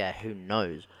over who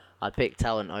knows. I'd pick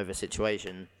talent over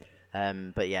situation.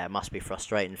 But yeah, it must be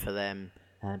frustrating for them.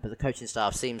 But the coaching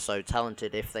staff seems so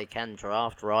talented. If they can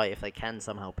draft right, if they can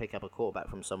somehow pick up a quarterback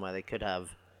from somewhere, they could have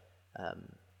a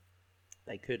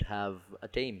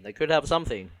team. They could have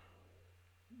something.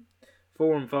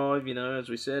 4-5, as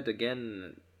we said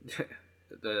again,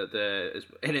 they're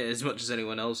in it as much as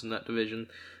anyone else in that division.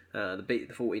 They beat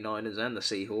the 49ers and the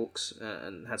Seahawks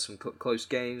and had some close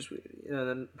games.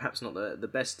 Perhaps not the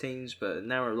best teams, but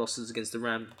narrow losses against the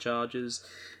Rams and Chargers.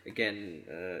 Again,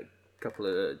 a couple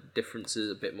of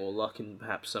differences, a bit more luck in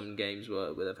perhaps some games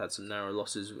where they've had some narrow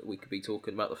losses. We could be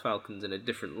talking about the Falcons in a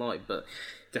different light, but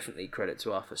definitely credit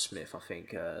to Arthur Smith. I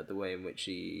think the way in which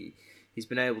he's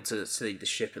been able to lead the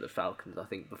ship of the Falcons. I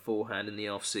think beforehand in the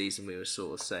off-season we were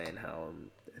sort of saying how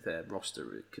their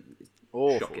roster could be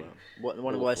shocking. One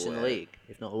of the worst in the league,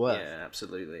 if not the worst. Yeah,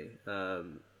 absolutely.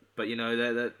 But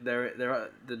they're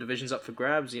the division's up for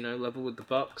grabs. Level with the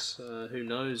Bucs. Who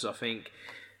knows? I think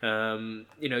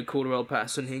Cordarrelle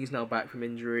Patterson. He's now back from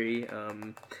injury.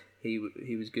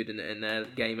 He was good in their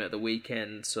game at the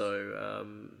weekend. So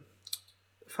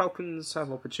Falcons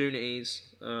have opportunities.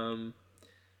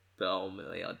 But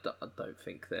ultimately, I don't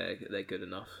think they're good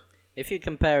enough. If you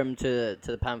compare them to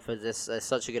the Panthers, it's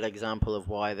such a good example of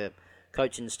why the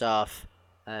coaching staff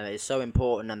is so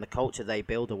important and the culture they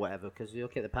build or whatever. Because you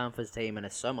look at the Panthers team and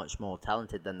it's so much more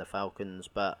talented than the Falcons,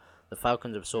 but the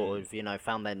Falcons have sort of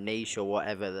found their niche or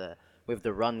whatever. With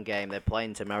the run game, they're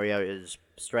playing to Mariota's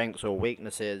strengths or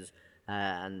weaknesses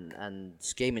and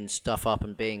scheming stuff up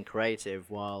and being creative,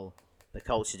 while the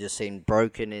culture just seemed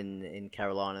broken in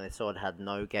Carolina. They sort of had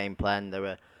no game plan. They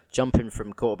were jumping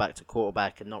from quarterback to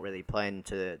quarterback and not really playing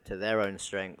to their own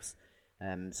strengths.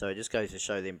 So it just goes to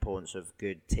show the importance of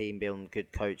good team building,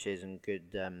 good coaches, and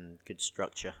good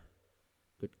structure,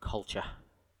 good culture.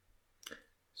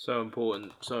 So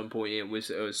important. It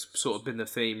was sort of been the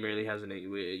theme, really, hasn't it?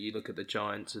 You look at the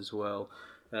Giants as well.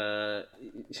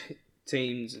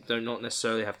 Teams do not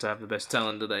necessarily have to have the best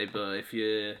talent, do they? But if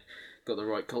you got the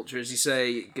right culture, as you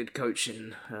say, good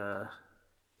coaching,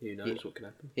 who knows what can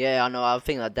happen. Yeah, I know. I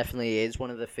think that definitely is one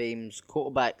of the themes.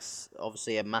 Quarterbacks,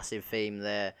 obviously, a massive theme.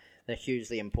 They're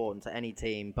hugely important to any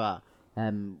team, but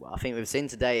I think we've seen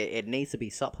today it needs to be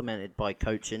supplemented by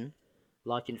coaching,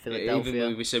 like in Philadelphia.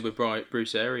 Even we said with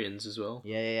Bruce Arians as well.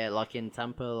 Yeah, like in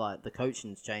Tampa, like the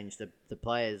coaching's changed. The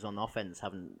players on offense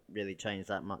haven't really changed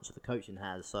that much. The coaching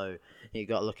has, so you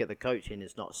got to look at the coaching.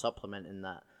 It's not supplementing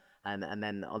that. And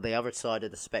then on the other side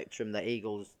of the spectrum, the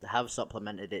Eagles have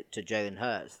supplemented it to Jalen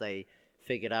Hurts. They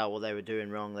figured out what they were doing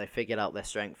wrong. They figured out their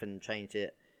strength and changed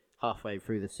it halfway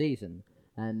through the season.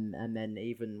 And then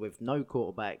even with no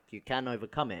quarterback, you can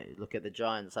overcome it. Look at the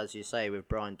Giants, as you say, with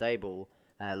Brian Daboll.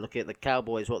 Look at the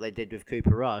Cowboys, what they did with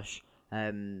Cooper Rush.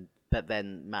 But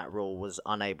then Matt Rule was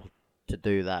unable to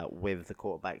do that with the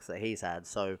quarterbacks that he's had.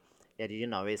 So,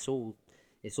 it's all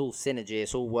synergy.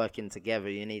 It's all working together.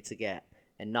 You need to get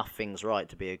enough things right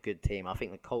to be a good team. I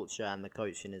think the culture and the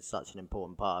coaching is such an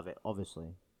important part of it,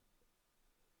 obviously.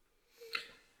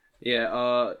 Yeah,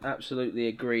 I absolutely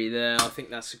agree there. I think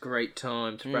that's a great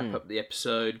time to wrap up the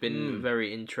episode. Been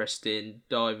very interesting,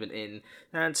 diving in,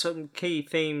 and some key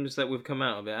themes that we've come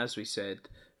out of it, as we said.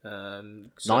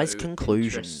 Nice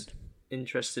conclusion.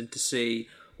 Interesting to see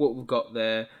what we've got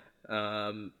there.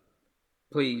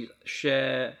 Please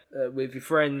share with your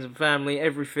friends and family,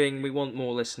 everything. We want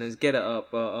more listeners. Get it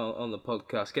up on the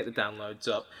podcast. Get the downloads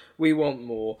up. We want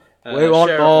more. We want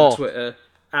share more. It on Twitter,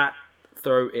 at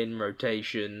Throw in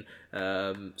Rotation.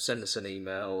 Send us an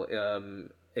email,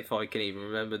 if I can even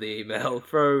remember the email.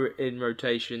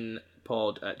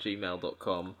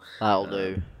 throwinrotationpod@gmail.com. That'll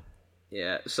do.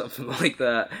 Yeah, something like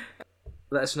that.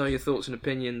 Let us know your thoughts and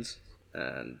opinions,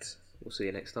 and we'll see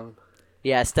you next time.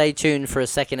 Yeah, stay tuned for a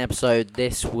second episode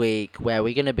this week where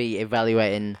we're going to be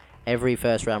evaluating every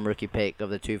first-round rookie pick of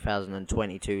the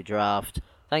 2022 draft.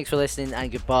 Thanks for listening,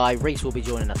 and goodbye. Reese will be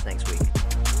joining us next week.